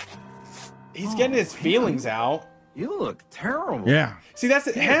 He's getting his feelings out. You look terrible. Yeah. See, that's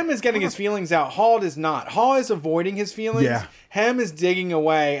it. Hem is getting his feelings out. Hall does not. Hall is avoiding his feelings. Yeah. Hem is digging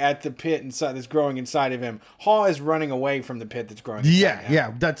away at the pit inside that's growing inside of him. Hall is running away from the pit that's growing inside Yeah, him.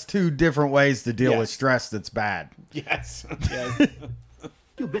 yeah. That's two different ways to deal Yes. with stress that's bad. Yes. Yes.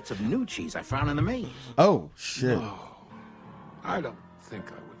 Few bits of new cheese I found in the maze. Oh, shit. I don't think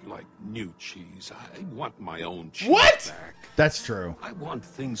I would like new cheese. I want my own cheese What? back. That's true. I want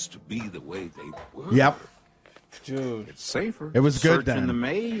things to be the way they were. Yep. Dude. It's safer. It was good Search then. in the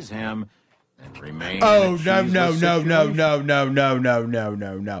maze, Ham, and remain. Oh, in no, a no, cheeseless no, no,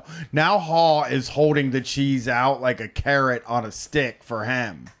 situation. no. Now Hall is holding the cheese out like a carrot on a stick for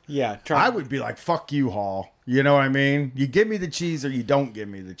him. Yeah. I would be like, fuck you, Hall. You know what I mean? You give me the cheese or you don't give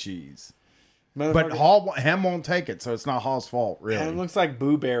me the cheese. But Hem won't take it, so it's not Hall's fault, really. It looks like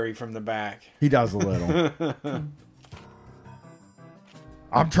Boo Berry from the back. He does a little.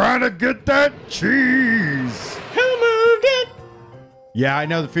 I'm trying to get that cheese. Who moved it? Yeah, I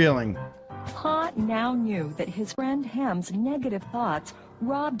know the feeling. Ha now knew that his friend Hem's negative thoughts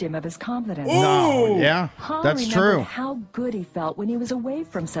robbed him of his confidence. No, yeah, Ha that's remembered true. how good he felt when he was away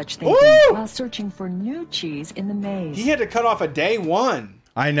from such thinking while searching for new cheese in the maze. He had to cut off a day one.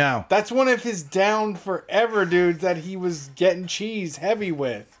 I know. That's one of his down forever dudes that he was getting cheese heavy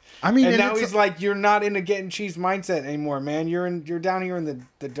with. I mean, and and now it's he's like, you're not in a getting cheese mindset anymore, man. You're down here in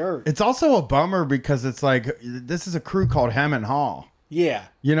the dirt. It's also a bummer because it's like this is a crew called Hem and Hall. Yeah.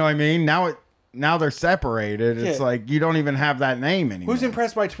 You know what I mean? Now they're separated. It's Yeah. like you don't even have that name anymore. Who's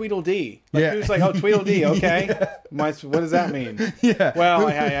impressed by Tweedledee? Like, Yeah. who's like, oh, Tweedledee, okay. What does that mean? Yeah. Well,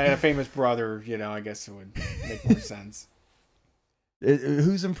 I had a famous brother, I guess it would make more sense.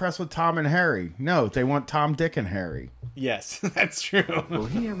 Who's impressed with Tom and Harry? No, they want Tom, Dick, and Harry. Yes, that's true. Will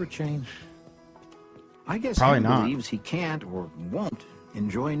he ever change? I guess Probably he not. believes he can't or won't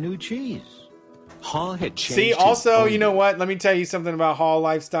enjoy new cheese. Hall had changed. See, his also, own- you know what? Let me tell you something about Hall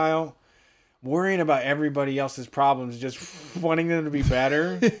lifestyle. Worrying about everybody else's problems, just wanting them to be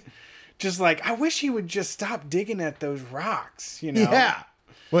better. Just like, I wish he would just stop digging at those rocks, Yeah.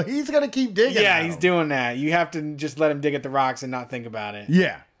 Well, he's gonna keep digging. Yeah, at he's them. doing that. You have to just let him dig at the rocks and not think about it.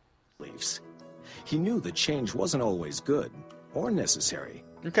 Yeah. beliefs. He knew that change wasn't always good or necessary.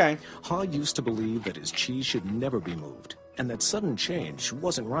 Okay. Hall used to believe that his cheese should never be moved, and that sudden change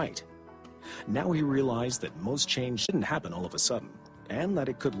wasn't right. Now he realized that most change didn't happen all of a sudden, and that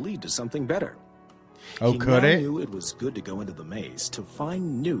it could lead to something better. Oh, he could now it? knew it was good to go into the maze to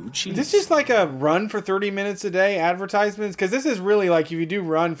find new cheese. Is this just like a run for 30 minutes a day advertisements? Because this is really like, if you do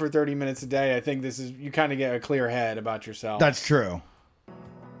run for 30 minutes a day, I think this is, you kind of get a clear head about yourself. That's true.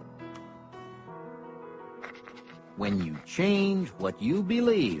 When you change what you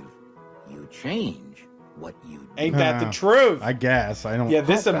believe, you change what you do. Ain't that the truth? I guess. I don't. Yeah,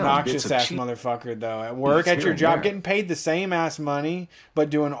 this I found obnoxious bits of ass cheese. motherfucker though. At work, Yes, at your here and job, there. getting paid the same ass money, but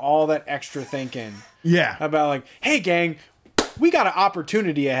doing all that extra thinking. Yeah. About like, hey gang, we got an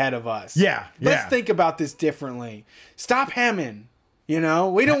opportunity ahead of us. Yeah, Let's yeah. think about this differently. Stop hemming. We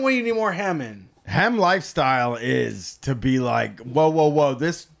don't want any more hemming. Hem lifestyle is to be like, whoa.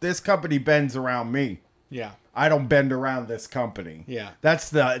 This company bends around me. Yeah. I don't bend around this company. Yeah. That's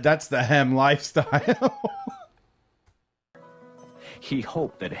the Hem lifestyle. He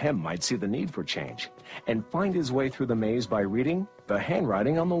hoped that Hem might see the need for change and find his way through the maze by reading the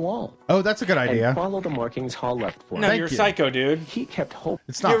handwriting on the wall. Oh, that's a good idea. And follow the markings Hall left for him. No, you're psycho, dude. He kept hoping.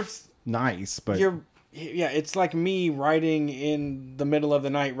 It's not nice, but Yeah, it's like me writing in the middle of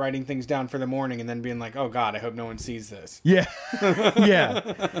the night, writing things down for the morning, and then being like, "Oh God, I hope no one sees this." Yeah, yeah,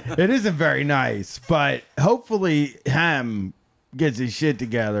 it isn't very nice. But hopefully, Hem gets his shit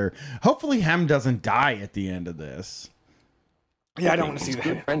together. Hopefully, Hem doesn't die at the end of this. Yeah, I don't want to see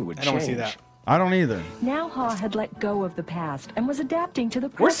that. I don't want to see that. I don't either. Now Ha had let go of the past and was adapting to the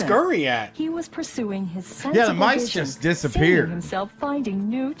Where's present. Scurry at? He was pursuing his sensible Yeah, the mice vision, just disappeared. seeing himself finding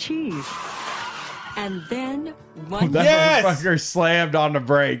new cheese. And then That motherfucker slammed on the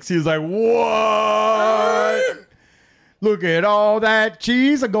brakes. He was like, "What? Look at all that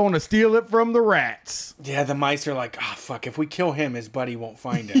cheese. I'm going to steal it from the rats." Yeah, the mice are like, "Ah, fuck! If we kill him, his buddy won't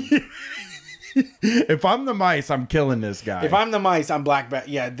find him." If I'm the mice, I'm killing this guy. If I'm the mice, I'm Black Bat.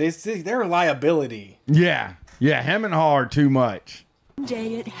 Yeah, they're a liability. Yeah, Hem and Haw are too much. one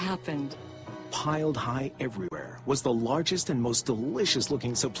day it happened. Piled high everywhere was the largest and most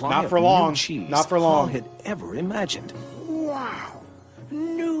delicious-looking supply Not of for long. new cheese Not for long. Hall had ever imagined. Wow.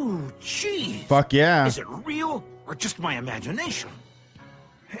 New cheese. Fuck yeah. Is it real or just my imagination?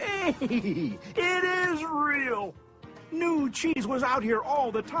 Hey, it is real. New cheese was out here all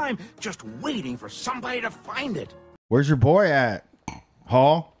the time, just waiting for somebody to find it. Where's your boy at?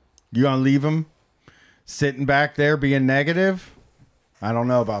 Haw? You gonna leave him sitting back there being negative? I don't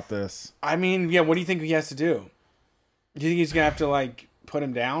know about this. I mean, yeah, what do you think he has to do? Do you think he's gonna have to like put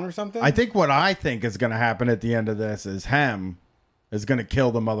him down or something? I think what I think is gonna happen at the end of this is Hem is gonna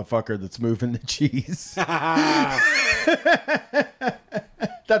kill the motherfucker that's moving the cheese.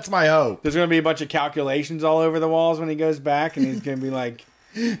 That's my hope. There's gonna be a bunch of calculations all over the walls when he goes back, and he's gonna be like,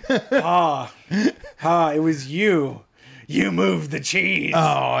 it was you. You moved the cheese."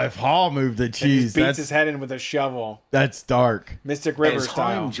 Oh, if Haw moved the And he cheese, beats his head in with a shovel. That's dark. Mystic River As Haw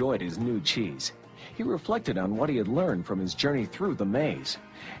style. enjoyed his new cheese, he reflected on what he had learned from his journey through the maze.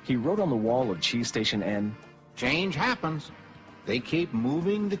 He wrote on the wall of Cheese Station N, "Change happens. They keep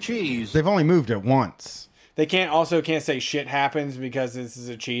moving the cheese." They've only moved it once. They can't say shit happens because this is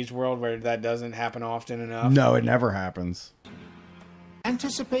a cheese world where that doesn't happen often enough. No, it never happens.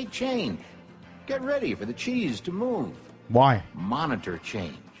 Anticipate change. Get ready for the cheese to move. Why? Monitor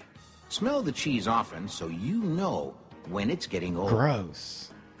change. Smell the cheese often so you know when it's getting old.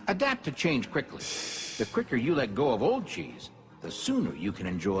 Gross. Adapt to change quickly. The quicker you let go of old cheese, the sooner you can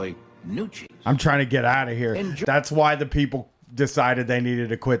enjoy new cheese. I'm trying to get out of here. That's why the people decided they needed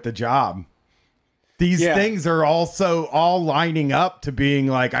to quit the job. These things are also all lining up to being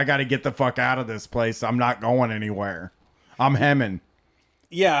like, I got to get the fuck out of this place. I'm not going anywhere. I'm hemming.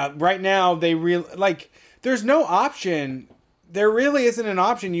 Yeah, right now they there's no option. There really isn't an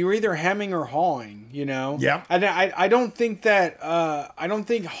option. You're either hemming or hawing, you know? Yeah. And I don't think that I don't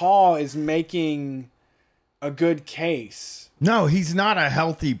think Haw is making a good case. No, he's not a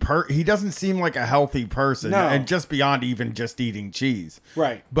healthy he doesn't seem like a healthy person. No. And just beyond even just eating cheese.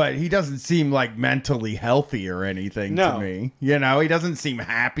 Right. But he doesn't seem like mentally healthy or anything to me. You know, he doesn't seem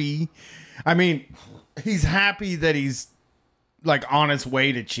happy. I mean, he's happy that he's like on his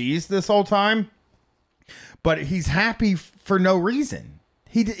way to cheese this whole time. But he's happy for no reason.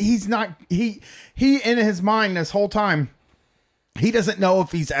 He's not he in his mind this whole time, he doesn't know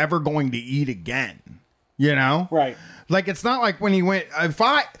if he's ever going to eat again. You know? Right. Like, it's not like when he went,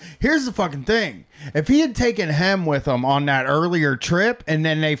 here's the fucking thing. If he had taken Hem with him on that earlier trip and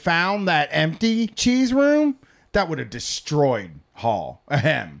then they found that empty cheese room, that would have destroyed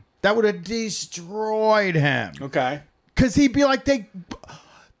Hem. That would have destroyed him. Okay. Because he'd be like,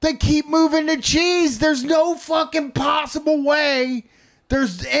 they keep moving the cheese. There's no fucking possible way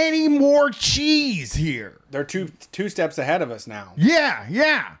there's any more cheese here. They're two steps ahead of us now.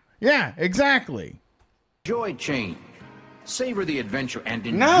 Yeah, exactly. Enjoy change. Savor the adventure and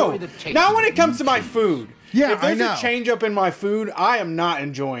enjoy the taste. Not when it comes to my food. Yeah, if there's I know. a change up in my food, I am not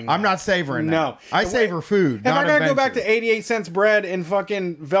enjoying that. I'm not savoring that. No. I savor food, If not I gotta go back adventure. to 88 cents bread and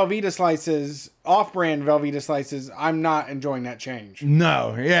fucking Velveeta slices, off-brand Velveeta slices, I'm not enjoying that change.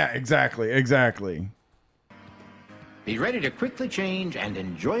 No, yeah, exactly. Be ready to quickly change and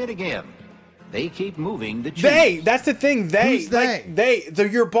enjoy it again. They keep moving the cheese. That's the thing. Who's they? They're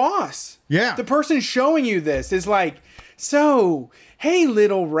your boss. Yeah. The person showing you this is like, so, hey,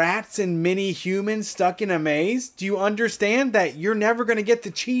 little rats and mini humans stuck in a maze, do you understand that you're never going to get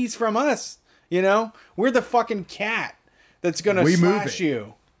the cheese from us? You know? We're the fucking cat that's going to slash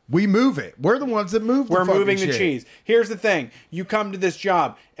you. We move it. We're the ones that move the We're fucking moving the shit. cheese. Here's the thing. You come to this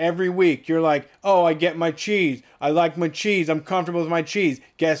job every week. You're like, oh, I get my cheese. I like my cheese. I'm comfortable with my cheese.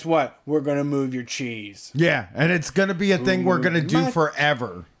 Guess what? We're going to move your cheese. Yeah, and it's going to be a thing we're going to do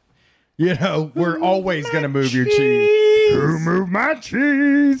forever. You know, we're always going to move your cheese. Who moved my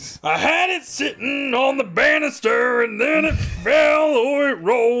cheese? I had it sitting on the banister and then it fell or it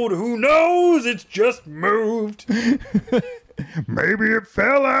rolled. Who knows? It's just moved. Maybe it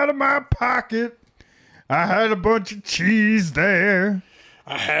fell out of my pocket. I had a bunch of cheese there.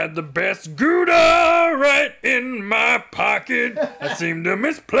 I had the best Gouda right in my pocket. I seem to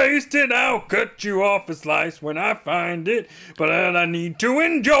misplaced it. I'll cut you off a slice when I find it. But I need to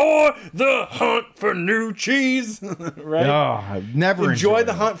enjoy the hunt for new cheese. Right? Oh, I've never enjoy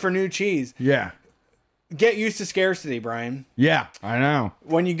the hunt for new cheese. Yeah. Get used to scarcity, Brian. Yeah, I know.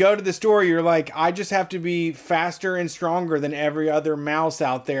 When you go to the store, you're like, I just have to be faster and stronger than every other mouse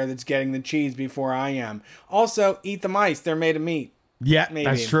out there that's getting the cheese before I am. Also, eat the mice. They're made of meat. Yeah, Maybe.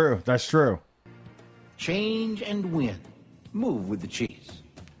 that's true. That's true. Change and win. Move with the cheese.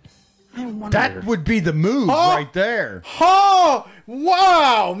 I wonder. That would be the move right there. Oh,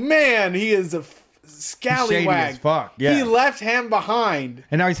 wow, man. He is a Shady scallywag. as fuck. Yeah. He left him behind.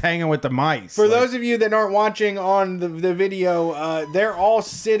 And now he's hanging with the mice. For those of you that aren't watching on the video, they're all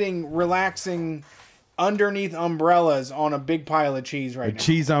sitting, relaxing underneath umbrellas on a big pile of cheese right now.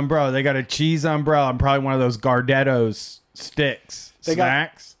 Cheese umbrella. They got a cheese umbrella and probably one of those Gardetto's sticks. They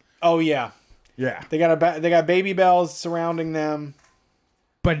Snacks. Oh yeah, yeah. They got baby bells surrounding them.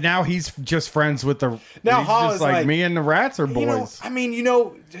 But now he's just friends with the. Now he's Hall just is like me and the rats are boys. You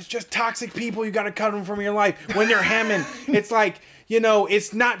know, it's just toxic people. You got to cut them from your life. When they're hemming, it's like, you know,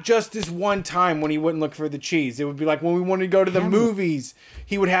 it's not just this one time when he wouldn't look for the cheese. It would be like when we wanted to go to the movies,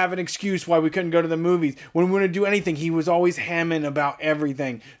 he would have an excuse why we couldn't go to the movies. When we wanted to do anything, he was always hemming about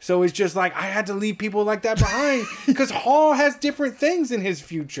everything. So it's just like, I had to leave people like that behind because Hall has different things in his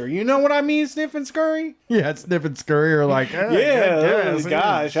future. You know what I mean, Sniff and Scurry? Yeah, Sniff and Scurry are like, Yeah, yes, oh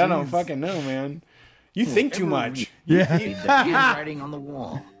gosh, I don't fucking know, man. You think too much. Yeah. Read the handwriting on the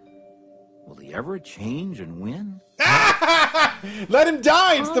wall. Will he ever change and win? Let him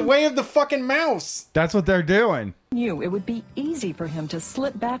die. It's the way of the fucking mouse. That's what they're doing. Knew it would be easy for him to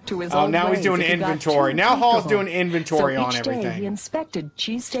slip back to his Oh, old now he's ways doing if he got inventory. too Now Hall's comfortable. doing inventory so on each day everything. he inspected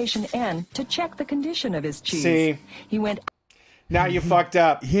Cheese Station N to check the condition of his cheese. See? He went. Now you fucked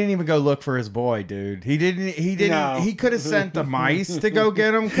up. He didn't even go look for his boy, dude. He didn't. No. He could have sent the mice to go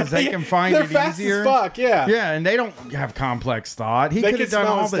get him because they can find They're it fast easier. as fuck, yeah. Yeah, and they don't have complex thought. He They could have can done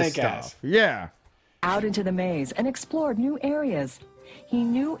smell all the this stink ass. stuff. Yeah. Out into the maze and explored new areas. He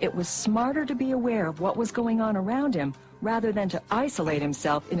knew it was smarter to be aware of what was going on around him rather than to isolate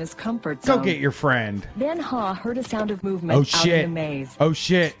himself in his comfort Go zone. get your friend. Then Ha heard a sound of movement Oh out shit. in the maze. Oh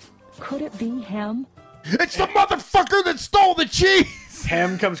shit. Could it be him? It's the motherfucker that stole the cheese.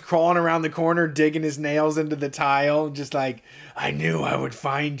 Hem comes crawling around the corner, digging his nails into the tile, just like, I knew I would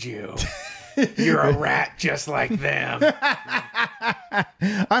find you. You're a rat just like them.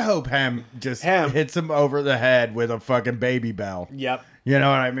 I hope Ham just hits him over the head with a fucking baby bell. Yep. You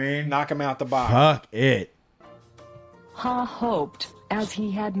know what I mean? Knock him out the box. Fuck it. Ha hoped, as he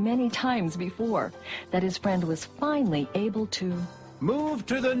had many times before, that his friend was finally able to Move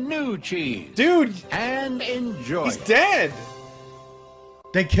to the new cheese. Dude. And enjoy. He's dead.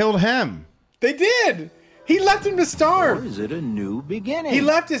 They killed him. They did. He left him to starve. Or is it a new beginning? He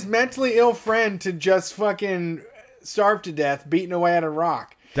left his mentally ill friend to just fucking starve to death, beating away at a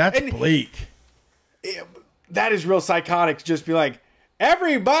rock. That's bleak. That is real psychotic to just be like,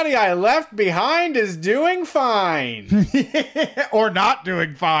 everybody I left behind is doing fine. Or not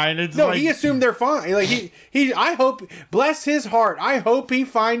doing fine. It's no, like, he assumed they're fine. Like he I hope, bless his heart, I hope he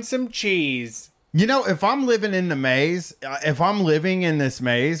finds some cheese. You know, if I'm living in the maze, if I'm living in this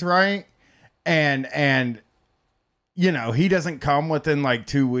maze, right? And you know, he doesn't come within like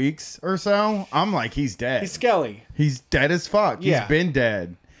 2 weeks or so, I'm like, he's dead. He's skelly. He's dead as fuck. Yeah. He's been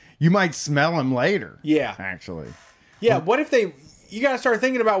dead. You might smell him later. Yeah. Actually. Yeah, what if you gotta start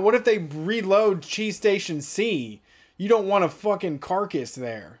thinking about what if they reload Cheese Station C? You don't want a fucking carcass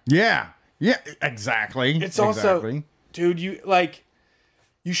there. Yeah. Yeah, exactly. It's also, Exactly. dude,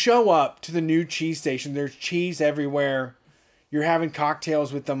 you show up to the new cheese station, there's cheese everywhere. You're having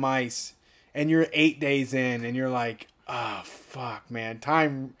cocktails with the mice, and you're 8 days in, and you're like, oh, fuck, man.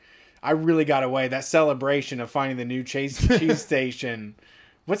 Time, I really got away. That celebration of finding the new cheese station.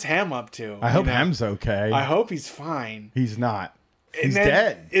 What's Ham up to? I hope Ham's okay. I hope he's fine. He's not. He's And then-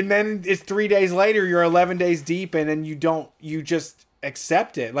 dead. And then it's 3 days later, you're 11 days deep, and then you just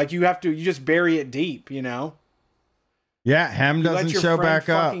accept it. Like you just bury it deep, you know? Yeah, Hem You doesn't let your show friend back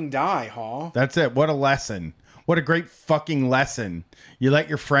up. fucking die, Hall. That's it. What a lesson. What a great fucking lesson. You let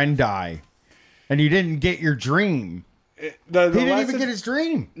your friend die. And you didn't get your dream. The He didn't lesson- even get his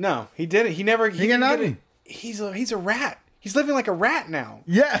dream. No, he didn't. He never. He got didn't get nothing. it. He's a rat. He's living like a rat now.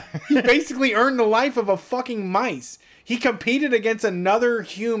 Yeah. He basically earned the life of a fucking mice. He competed against another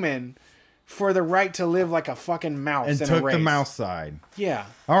human for the right to live like a fucking mouse And in took a race. the mouse side. Yeah.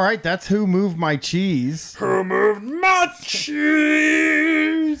 All right, that's Who Moved My Cheese. Who moved my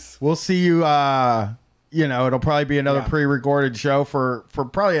cheese? We'll see you, it'll probably be another pre-recorded show for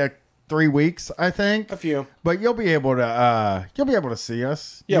probably 3 weeks, I think. A few. But you'll be able to see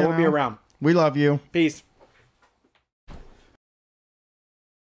us. Yeah, you we'll be know? around. We love you. Peace.